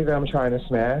 Anybody that I'm trying to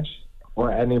smash,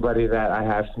 or anybody that I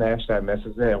have smashed that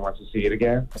misses it and wants to see it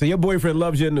again. So your boyfriend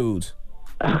loves your nudes?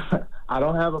 I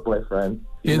don't have a boyfriend.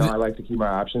 I like to keep my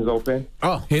options open.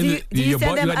 Oh, you like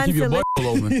to keep your butt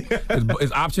open.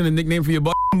 Is option a nickname for your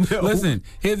butt? No. Listen,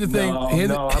 here's the thing.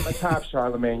 No, I'm a top,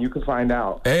 Charlamagne. You can find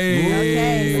out.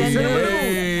 Hey.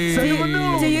 Okay, send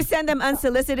nudes. Do you send them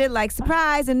unsolicited, like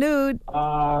surprise, a nude?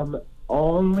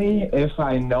 Only if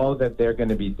I know that they're going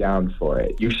to be down for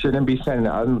it. You shouldn't be sending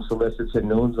unsolicited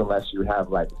nudes unless you have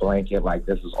like blanket, like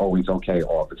this is always okay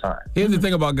all the time. Here's the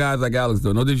thing about guys like Alex,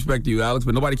 though. No disrespect to you, Alex,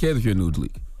 but nobody cares if your nudes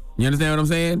leak. You understand what I'm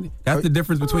saying? That's the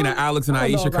difference between an Alex and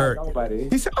Aisha Curry. Nobody.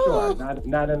 Sure,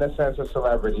 not in the sense of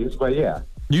celebrities, but yeah.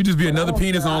 You just be another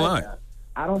penis online.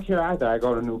 I don't care either. I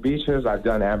go to new beaches. I've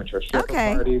done amateur stripper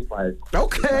parties.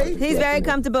 Okay. He's very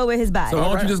comfortable with his body. So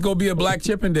why don't you just go be a black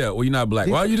Chippendale? Well, you're not black.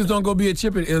 Why don't you just don't go be a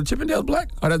Chippendale? Chippendale black?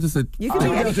 Oh, that's just a... You can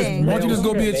be anything. Why don't you just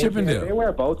go be a Chippendale? They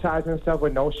wear bow ties and stuff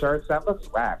with no shirts. That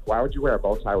looks whack. Why would you wear a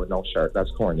bow tie with no shirt?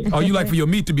 That's corny. Oh, you like for your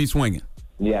meat to be swinging?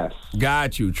 Yes.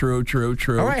 Got you. True.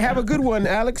 All right, have a good one,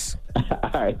 Alex.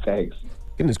 All right, thanks.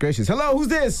 Goodness gracious. Hello, who's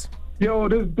this? Yo,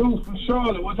 this Deuce from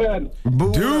Charlotte. What's happening?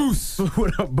 Boo. Deuce.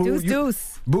 What up, Boo?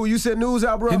 Deuce. Boo, you sent news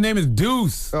out, bro? His name is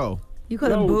Deuce. Oh. You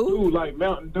call him Boo? Dew, like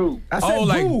Mountain Dew. I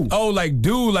said Boo. Like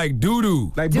doo-doo. Like Do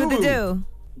the boo-boo. do.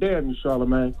 Damn you,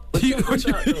 Charlamagne.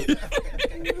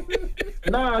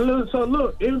 Nah,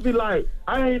 look, it would be like,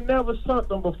 I ain't never sucked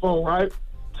them before, right?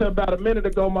 Till about a minute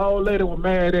ago, my old lady was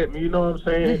mad at me, you know what I'm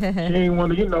saying? She ain't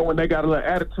want to, when they got a little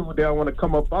attitude, they don't want to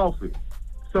come up off it.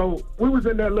 So we was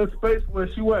in that little space where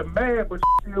she wasn't mad, but she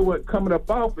still wasn't coming up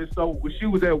off it. So when she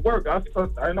was at work, I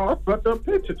fucked her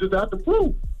picture just out the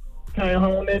proof. Came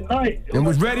home that night. And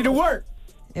was ready to work.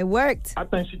 It worked. I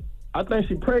think she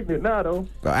pregnant now, though.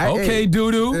 Okay,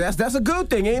 doo-doo. That's a good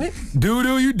thing, ain't it?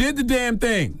 Doo-doo, you did the damn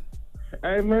thing.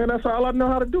 Hey, man, that's all I know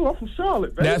how to do. I'm from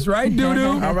Charlotte, baby. That's right,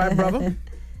 doo-doo. All right, brother.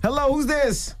 Hello, who's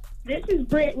this? This is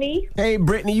Brittany. Hey,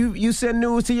 Brittany, you send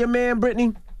news to your man,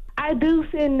 Brittany? I do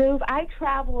send news. I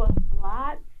travel a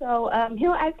lot, so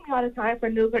he'll ask me all the time for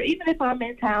news. Or even if I'm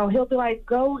in town, he'll be like,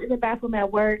 go in the bathroom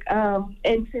at work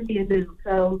and send me a news.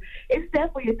 So it's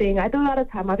definitely a thing. I do it all the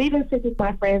time. I've even sent it to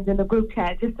my friends in the group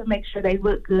chat just to make sure they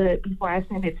look good before I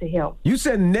send it to him. You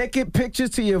send naked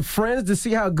pictures to your friends to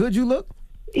see how good you look?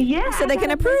 Yeah. So they can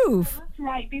approve.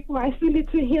 Right, before I send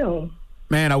it to him.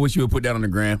 Man, I wish you would put that on the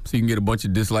gram so you can get a bunch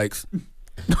of dislikes.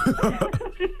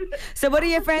 So what do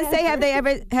your friends say? Have they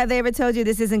ever told you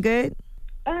this isn't good?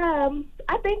 I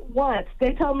think once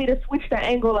they told me to switch the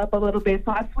angle up a little bit,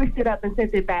 so I switched it up and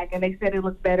sent it back, and they said it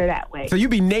looked better that way. So you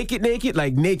be naked,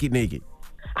 like naked?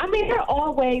 I mean, they're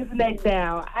always neck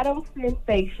down. I don't send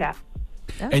fake shots.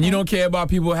 Okay. And you don't care about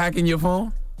people hacking your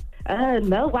phone?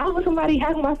 No. Why would somebody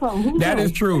hack my phone? That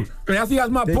is true. I see,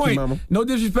 that's my point. Mama. No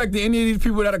disrespect to any of these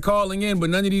people that are calling in, but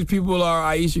none of these people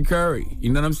are Aisha Curry.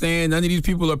 You know what I'm saying? None of these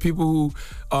people are people who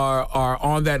are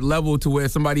on that level to where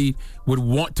somebody would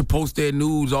want to post their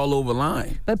nudes all over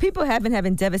line. But people have been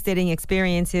having devastating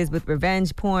experiences with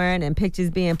revenge porn and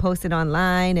pictures being posted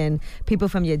online and people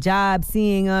from your job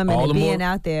seeing them and it being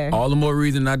out there. All the more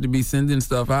reason not to be sending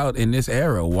stuff out in this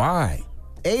era. Why?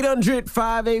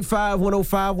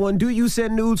 800-585-1051. Do you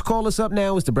send nudes? Call us up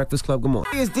now. It's The Breakfast Club. Good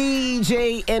morning. It's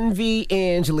DJ Envy,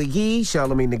 Angela Yee,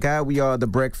 Charlamagne the Guy. We are The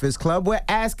Breakfast Club. We're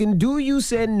asking, do you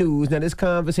send nudes? Now, this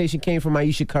conversation came from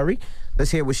Aisha Curry. Let's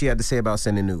hear what she had to say about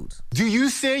sending nudes. Do you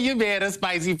send your man a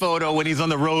spicy photo when he's on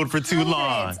the road for too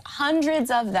long? Hundreds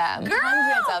of them. Girl,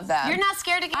 Hundreds of them. You're not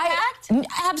scared to get hacked?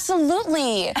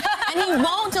 Absolutely. And he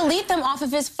won't delete them off of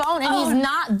his phone, and he's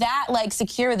not that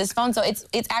secure with his phone. So it's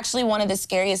actually one of the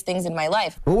scariest things in my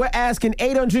life. Well, we're asking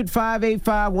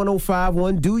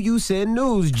 800-585-1051. Do you send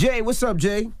nudes? Jay, what's up,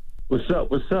 Jay? What's up?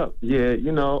 Yeah,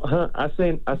 I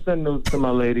send news to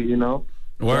my lady,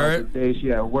 Word. Day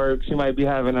she at work. She might be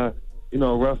having a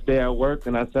rough day at work,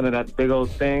 and I send her that big old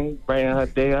thing, brighten her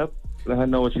day up, let her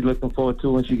know what she's looking forward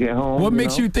to when she get home. What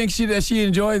makes you think that she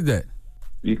enjoys that?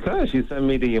 Because she sent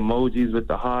me the emojis with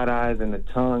the hard eyes and the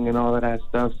tongue and all of that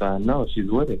stuff, so I know she's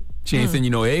with it. She ain't send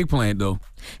you no eggplant, though.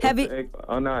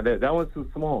 Oh, no, that one's too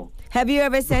small. Have you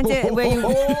ever sent it where you...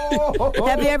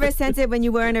 Have you ever sent it when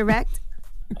you weren't erect?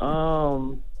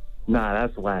 Nah,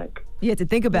 that's whack. You had to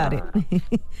think about it.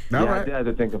 I had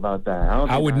to think about that.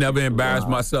 I would never embarrass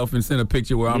myself and send a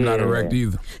picture where I'm not erect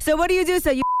either. So what do you do? So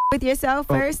you with yourself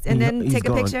first and then take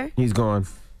a picture? He's gone.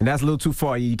 And that's a little too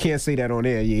far. You can't say that on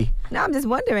air, Yee. No, I'm just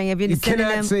wondering if you're You just sending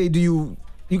cannot them... say, do you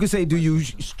You can say, do you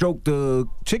stroke the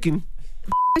chicken?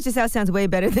 Just how sounds way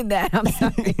better than that. I'm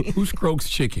sorry. Who strokes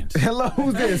chickens? Hello,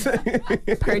 who's this?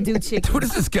 Purdue chicken. What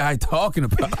is this guy talking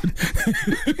about?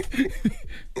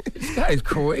 This guy is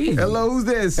crazy. Hello, who's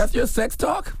this? That's your sex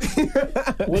talk?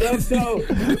 What up, though?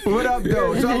 What up,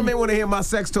 though? Charlamagne want to hear my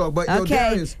sex talk, but yo, Okay,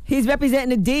 Darius. he's representing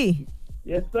the D.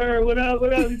 Yes, sir. What up?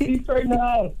 What up? He's straight in the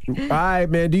house. All right,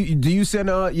 man. Do you send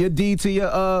your D to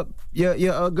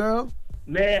your girl?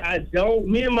 Man, I don't.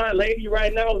 Me and my lady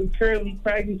right now is currently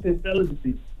practicing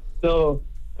celibacy. So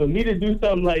for me to do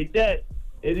something like that,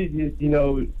 it is just,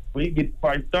 we get the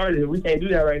party started. We can't do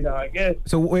that right now, I guess.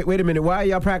 So wait a minute. Why are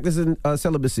y'all practicing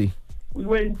celibacy? We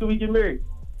wait until we get married.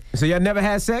 So y'all never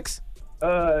had sex?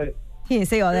 He didn't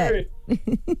say all that.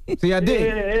 So y'all did?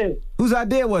 Yeah. Whose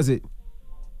idea was it?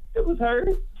 It was her.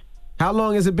 How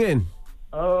long has it been?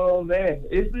 Oh, man.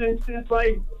 It's been since,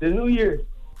 like, the new year.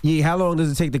 Yeah, how long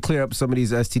does it take to clear up some of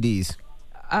these STDs?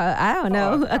 I don't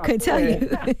know. I couldn't tell you.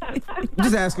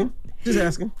 Just asking.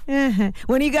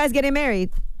 When are you guys getting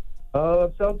married?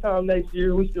 Sometime next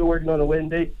year. We're still working on a wedding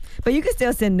date. But you can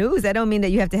still send news. That don't mean that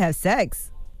you have to have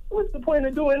sex. What's the point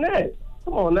of doing that?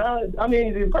 Come on now. I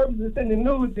mean, the purpose of sending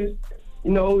news is,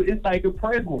 it's like a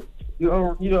present. You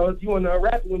want to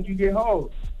unwrap it when you get home.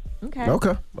 Okay.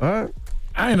 Okay. All right.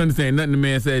 I ain't understand nothing the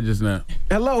man said just now.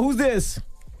 Hello, who's this?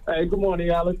 Hey, good morning,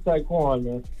 y'all. It's Taekwon,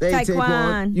 man. Hey,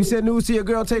 Taekwon. You send news to your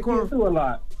girl, Taekwon? You do a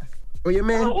lot. Oh, your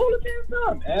man? All the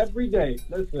damn time. Every day.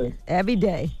 Listen. Every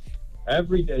day.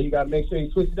 Every day. You got to make sure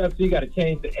you switch it up. So you got to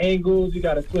change the angles. You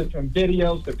got to switch from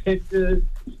videos to pictures.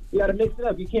 You got to mix it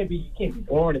up. You can't be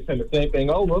bored and send the same thing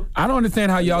over. I don't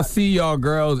understand how y'all see y'all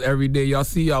girls every day. Y'all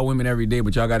see y'all women every day,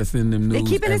 but y'all got to send them news They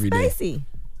keeping it every day. spicy.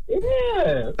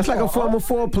 Yeah. That's like a form of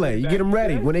foreplay. You get them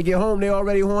ready. When they get home, they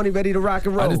already horny, ready to rock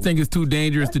and roll. I just think it's too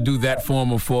dangerous to do that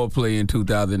form of foreplay in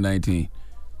 2019.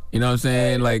 You know what I'm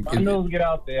saying? Like, I know get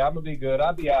out there. I'm going to be good.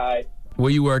 I'll be all right.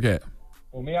 Where you work at?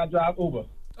 Well, me, I drive Uber.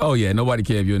 Oh, yeah. Nobody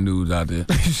care if your news out there.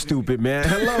 Stupid, man.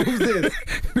 Hello, who's this?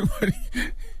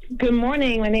 Good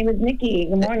morning. My name is Nikki.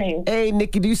 Good morning. Hey,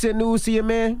 Nikki, do you send news to your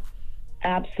man?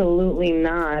 Absolutely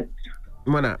not.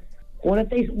 Why not? What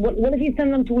if he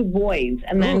send them to his boys,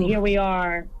 and then here we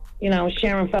are,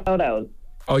 sharing photos?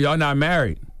 Oh, y'all not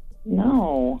married?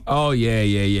 No. Oh, yeah.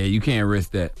 You can't risk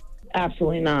that.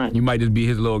 Absolutely not. You might just be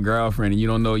his little girlfriend, and you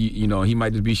don't know, he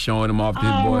might just be showing him off to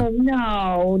his boy. Oh,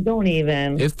 no, don't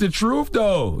even. It's the truth,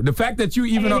 though. The fact that you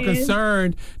even are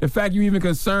concerned,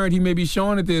 he may be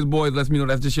showing it to his boys lets me know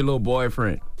that's just your little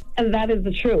boyfriend. And that is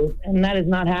the truth, and that is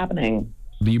not happening.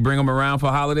 Do you bring him around for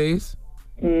holidays?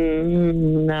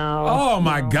 No. Oh,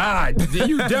 my God.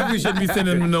 You definitely shouldn't be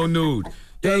sending him no nude.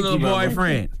 Your little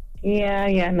boyfriend.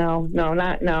 Yeah, no.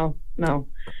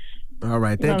 All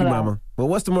right, thank you, Mama. Well,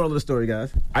 what's the moral of the story,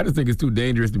 guys? I just think it's too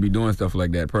dangerous to be doing stuff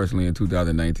like that personally in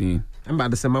 2019. I'm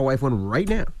about to send my wife one right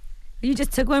now. You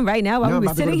just took one right now while No, I'm we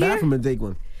were about to go to sitting the here? bathroom and take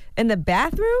one. In the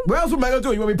bathroom? What else am I gonna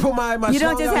do? You want me to put my You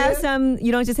don't song just out have here? some.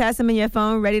 You don't just have some in your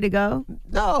phone ready to go.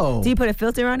 No. Do you put a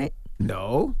filter on it?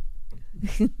 No.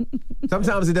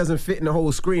 Sometimes it doesn't fit in the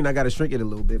whole screen. I got to shrink it a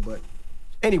little bit, but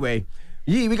anyway.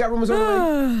 Yeah, we got rumors on the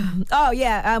way. Oh,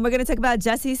 yeah. We're going to talk about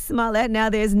Jussie Smollett. Now,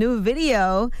 there's new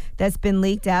video that's been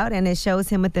leaked out, and it shows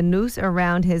him with the noose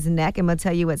around his neck. And we'll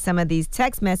tell you what some of these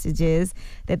text messages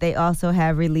that they also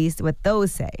have released, what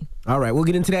those say. All right, we'll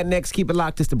get into that next. Keep it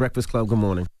locked. It's The Breakfast Club. Good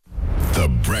morning. The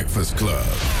Breakfast Club.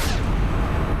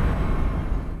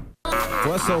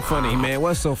 What's so funny, man?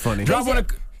 What's so funny?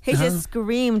 He just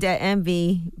screamed at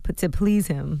Envy to please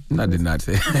him. I did not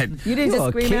say that. You didn't just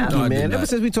scream kinky, out? man. Ever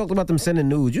since we talked about them sending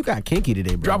nudes, you got kinky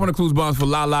today, bro. Drop on the clues bombs for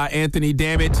Lala Anthony,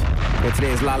 damn it. Yeah,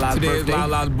 today is Lala's birthday. Today is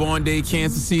Lala's born day,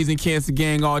 cancer season, cancer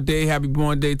gang all day. Happy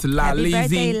born day to La Happy Leezy.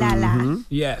 birthday, Lala. Mm-hmm.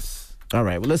 Yes. All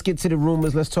right, well, let's get to the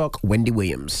rumors. Let's talk Wendy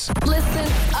Williams. Listen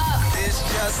up. It's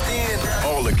just in.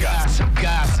 All the gossip.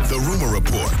 The Rumor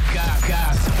Report.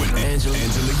 Gossip. With Angela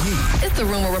Yee. It's the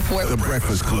Rumor Report. The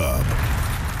Breakfast Club.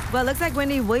 Well, it looks like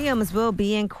Wendy Williams will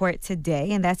be in court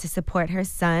today, and that's to support her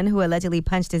son, who allegedly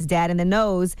punched his dad in the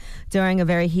nose during a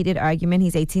very heated argument.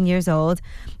 He's 18 years old.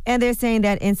 And they're saying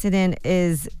that incident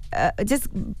is just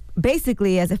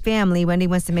basically, as a family, Wendy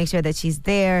wants to make sure that she's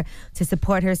there to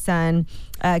support her son.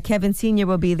 Kevin Sr.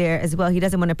 will be there as well. He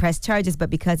doesn't want to press charges, but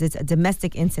because it's a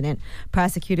domestic incident,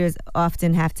 prosecutors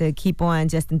often have to keep on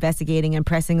just investigating and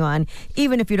pressing on,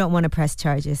 even if you don't want to press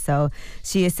charges. So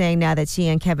she is saying now that she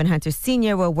and Kevin Hunter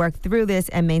Sr. will work through this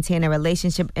and maintain a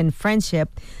relationship and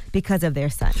friendship because of their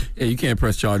son. Yeah, you can't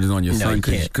press charges on your son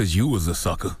because you was a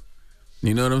sucker.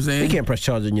 You know what I'm saying? You can't press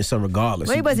charges on your son regardless.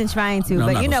 Well, he wasn't trying to, No, I'm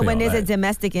but not you know, gonna say when all there's a that.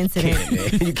 domestic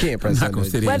incident, You can't press I'm not gonna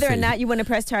sit here and whether or say not you want to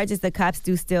press charges, the cops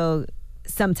do still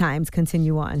sometimes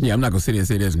continue on. Yeah, I'm not going to sit here and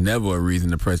say there's never a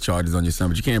reason to press charges on your son,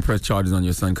 but you can't press charges on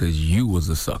your son because you was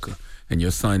a sucker, and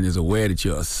your son is aware that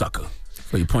you're a sucker.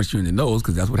 So he punched you in the nose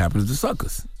because that's what happens to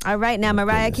suckers. All right, now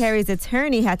Mariah Carey's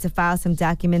attorney had to file some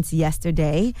documents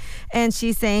yesterday, and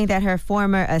she's saying that her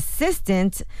former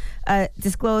assistant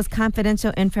disclosed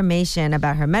confidential information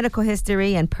about her medical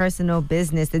history and personal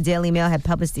business. The Daily Mail had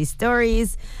published these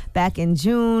stories back in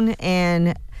June,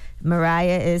 and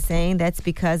Mariah is saying that's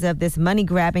because of this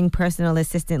money-grabbing personal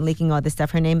assistant leaking all this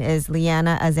stuff. Her name is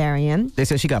Liana Azarian. They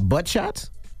said she got butt shots?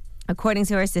 According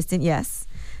to her assistant, yes.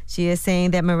 She is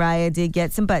saying that Mariah did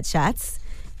get some butt shots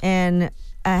and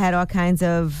had all kinds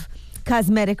of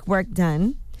cosmetic work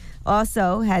done.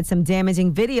 Also had some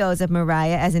damaging videos of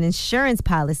Mariah as an insurance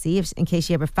policy in case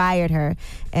she ever fired her,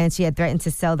 and she had threatened to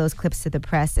sell those clips to the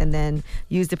press and then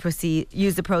use the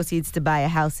proceeds to buy a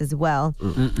house as well.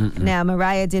 Now,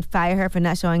 Mariah did fire her for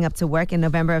not showing up to work in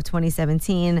November of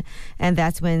 2017, and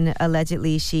that's when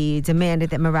allegedly she demanded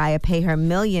that Mariah pay her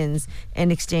millions in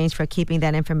exchange for keeping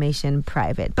that information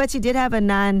private. But she did have a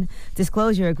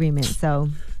non-disclosure agreement, so...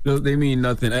 They mean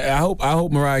nothing. I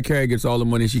hope Mariah Carey gets all the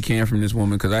money she can from this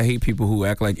woman, because I hate people who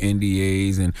act like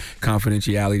NDAs and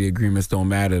confidentiality agreements don't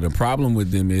matter. The problem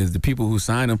with them is the people who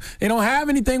sign them, they don't have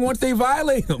anything once they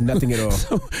violate them. Nothing at all.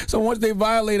 So once they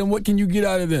violate them, what can you get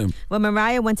out of them? Well,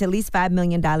 Mariah wants at least $5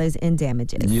 million in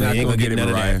damages. You're not going to get it,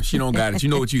 Mariah. She don't got it. You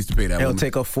know what you used to pay that It'll woman.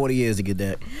 take her 40 years to get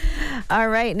that. All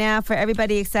right, now for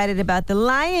everybody excited about The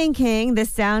Lion King, the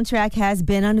soundtrack has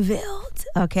been unveiled.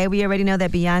 Okay, we already know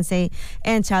that Beyonce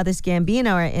and Childish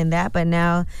Gambino are in that, but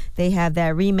now they have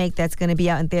that remake that's going to be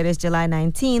out in theaters July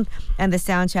 19th, and the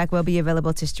soundtrack will be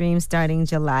available to stream starting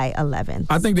July 11th.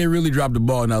 I think they really dropped the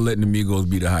ball not letting the Migos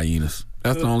be the hyenas.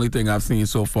 That's the only thing I've seen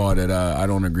so far that I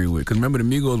don't agree with. Because remember, the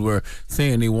Migos were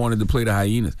saying they wanted to play the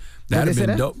hyenas. That would have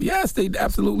been dope. Yes, they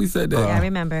absolutely said that. Yeah, I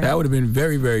remember. That would have been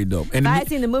very, very dope. And if I had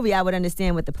seen the movie, I would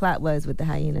understand what the plot was with the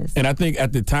hyenas. And I think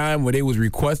at the time when they was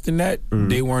requesting that,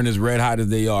 they weren't as red hot as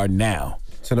they are now.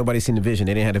 So nobody's seen the vision.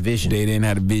 They didn't have a vision. They didn't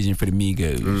have a vision for the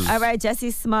Migos. All right,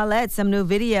 Jussie Smollett, some new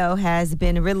video has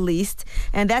been released,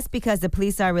 and that's because the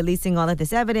police are releasing all of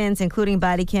this evidence, including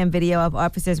body cam video of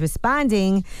officers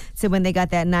responding to when they got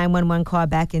that 911 call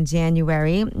back in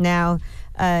January. Now,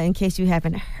 in case you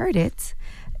haven't heard it,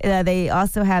 they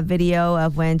also have video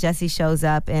of when Jussie shows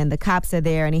up and the cops are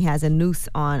there and he has a noose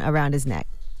on around his neck.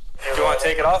 Do you want to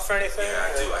take it off or anything? Yeah,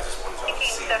 I do. I just wanted y'all to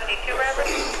see. 1872 Robert.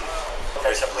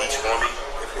 There's a bleach on me.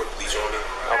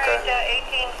 Okay.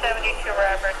 1872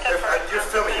 Robert. You're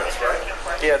filming us,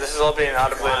 right? Yeah, this is all being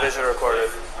audibly and visually recorded.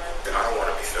 Then I don't want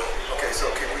to be filmed. Okay,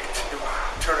 so can we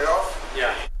turn it off?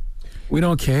 Yeah. We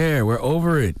don't care. We're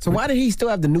over it. So why did he still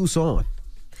have the noose on?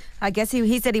 I guess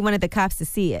he said he wanted the cops to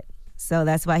see it. So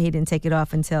that's why he didn't take it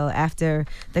off until after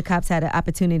the cops had an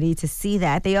opportunity to see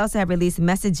that. They also have released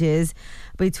messages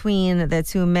between the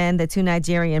two men, the two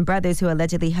Nigerian brothers who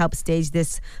allegedly helped stage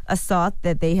this assault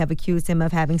that they have accused him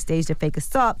of having staged a fake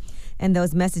assault. And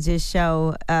those messages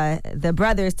show the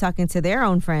brothers talking to their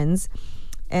own friends.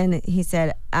 And he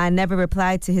said, I never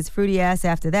replied to his fruity ass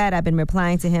after that. I've been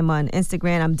replying to him on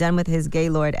Instagram. I'm done with his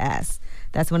Gaylord ass.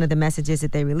 That's one of the messages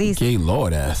that they released.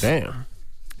 Gaylord ass. Damn.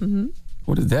 Mm-hmm.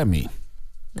 What does that mean?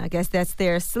 I guess that's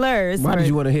their slurs. Why did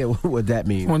you want to hear what that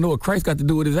means? I want to know what Christ got to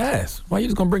do with his ass. Why are you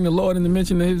just going to bring the Lord in the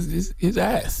mention of his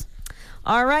ass?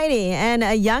 All righty. And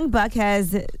a young buck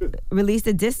has released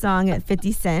a diss song at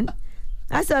 50 Cent.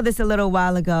 I saw this a little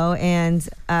while ago, and,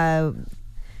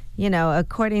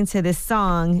 according to this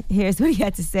song, here's what he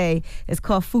had to say. It's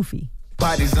called Foofy.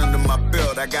 Bodies under my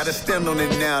belt, I gotta stand on it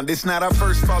now. This not our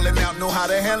first falling out, know how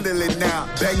to handle it now.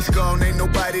 Banks gone, ain't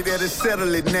nobody there to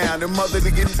settle it now. The mother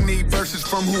begins need verses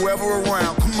from whoever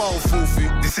around. Come on,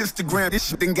 Foofy. This Instagram, this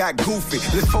shit done got goofy.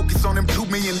 Let's focus on them $2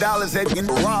 million that in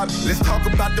the rob. Let's talk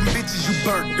about them bitches you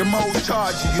burnt, them hoes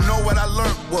charge you. You know what I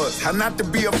learned was how not to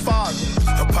be a father.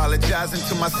 Apologizing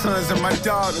to my sons and my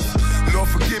daughters. Lord,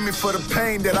 forgive me for the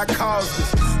pain that I caused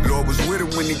us. Lord was with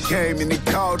him when he came and he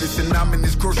called us. And I'm in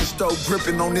this grocery store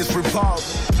gripping on this revolver.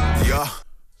 Yeah.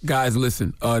 Guys,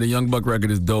 listen, the Young Buck record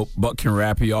is dope. Buck can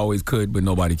rap, he always could, but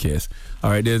nobody cares.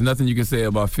 All right, there's nothing you can say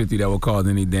about 50 that will cause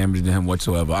any damage to him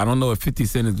whatsoever. I don't know if 50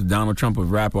 Cent is the Donald Trump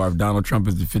of rap or if Donald Trump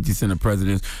is the 50 Cent of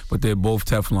presidents, but they're both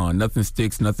Teflon. Nothing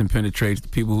sticks, nothing penetrates. The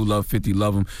people who love 50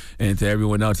 love him, and to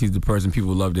everyone else, he's the person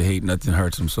people love to hate. Nothing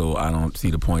hurts him, so I don't see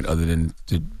the point other than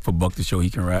for Buck to show he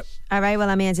can rap. All right, well,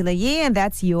 I'm Angela Yee, and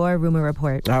that's your Rumor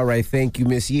Report. All right, thank you,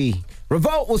 Miss Yee.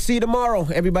 Revolt, we'll see you tomorrow.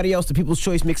 Everybody else, the People's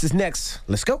Choice Mix is next.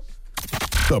 Let's go.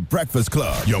 The Breakfast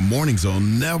Club. Your mornings will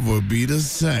never be the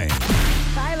same.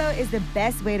 Philo is the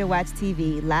best way to watch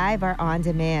TV, live or on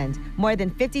demand. More than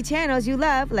 50 channels you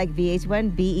love, like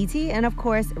VH1, BET, and of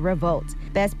course, Revolt.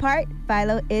 Best part,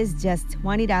 Philo is just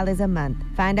 $20 a month.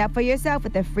 Find out for yourself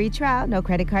with a free trial, no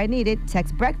credit card needed.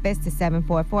 Text breakfast to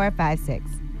 74456.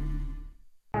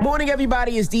 Morning,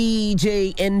 everybody. It's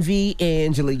DJ Envy,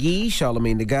 Angela Yee,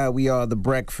 Charlamagne the Guy. We are the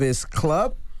Breakfast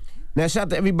Club. Now, shout out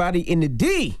to everybody in the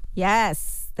D.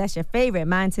 Yes, that's your favorite.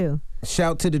 Mine too.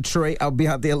 Shout to Detroit. I'll be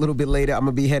out there a little bit later. I'm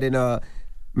going to be heading,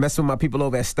 messing with my people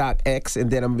over at StockX, and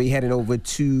then I'm going to be heading over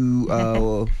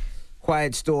to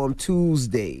Quiet Storm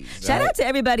Tuesdays. Shout out to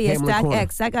everybody at Hamlin Corner.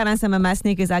 StockX. I got on some of my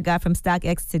sneakers I got from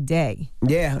StockX today.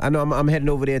 Yeah, I know. I'm heading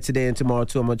over there today and tomorrow,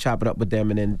 too. I'm going to chop it up with them,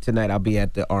 and then tonight I'll be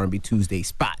at the R&B Tuesday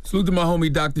spot. Salute to my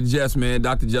homie, Dr. Jess, man.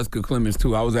 Dr. Jessica Clemens,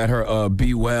 too. I was at her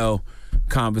Be Well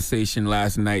conversation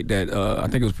last night that I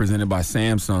think it was presented by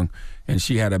Samsung, and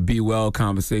she had a Be Well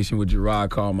conversation with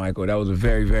Gerard Carmichael. That was a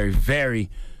very, very,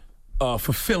 very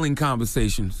fulfilling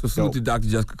conversation. So salute to Dr.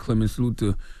 Jessica Clemens. Salute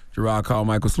to Gerard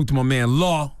Carmichael. Salute to my man,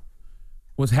 Law.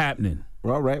 What's happening?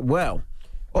 All right. Well,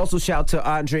 also shout to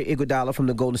Andre Iguodala from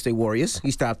the Golden State Warriors.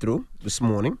 He stopped through this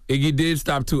morning. Iggy did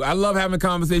stop too. I love having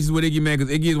conversations with Iggy, man,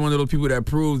 because Iggy is one of those people that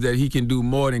proves that he can do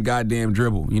more than goddamn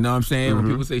dribble. You know what I'm saying? When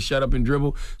people say shut up and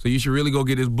dribble. So you should really go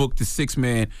get his book, The Six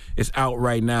Man. It's out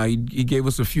right now. He gave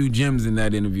us a few gems in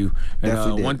that interview.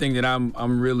 And one thing that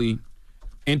I'm really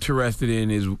interested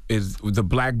in is the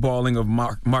blackballing of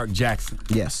Mark Jackson.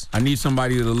 Yes. I need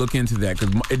somebody to look into that,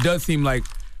 because it does seem like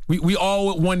we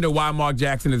all wonder why Mark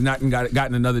Jackson has not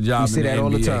gotten another job. You say in the that NBA. all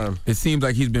the time. It seems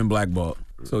like he's been blackballed.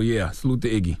 So yeah, salute to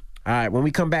Iggy. All right, when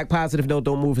we come back, positive note,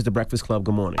 don't move. It's the Breakfast Club.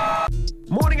 Good morning.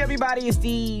 Morning, everybody. It's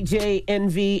DJ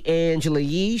Envy, Angela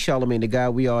Yee, Charlamagne the Guy.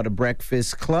 We are the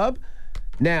Breakfast Club.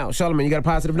 Now, Charlamagne, you got a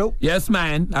positive note? Yes,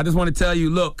 man. I just want to tell you,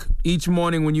 look, each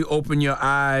morning when you open your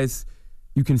eyes,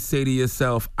 you can say to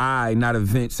yourself, I, not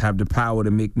events, have the power to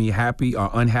make me happy or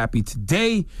unhappy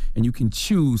today, and you can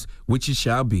choose which it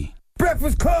shall be.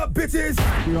 Breakfast Club, bitches!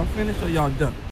 Y'all finished or y'all done?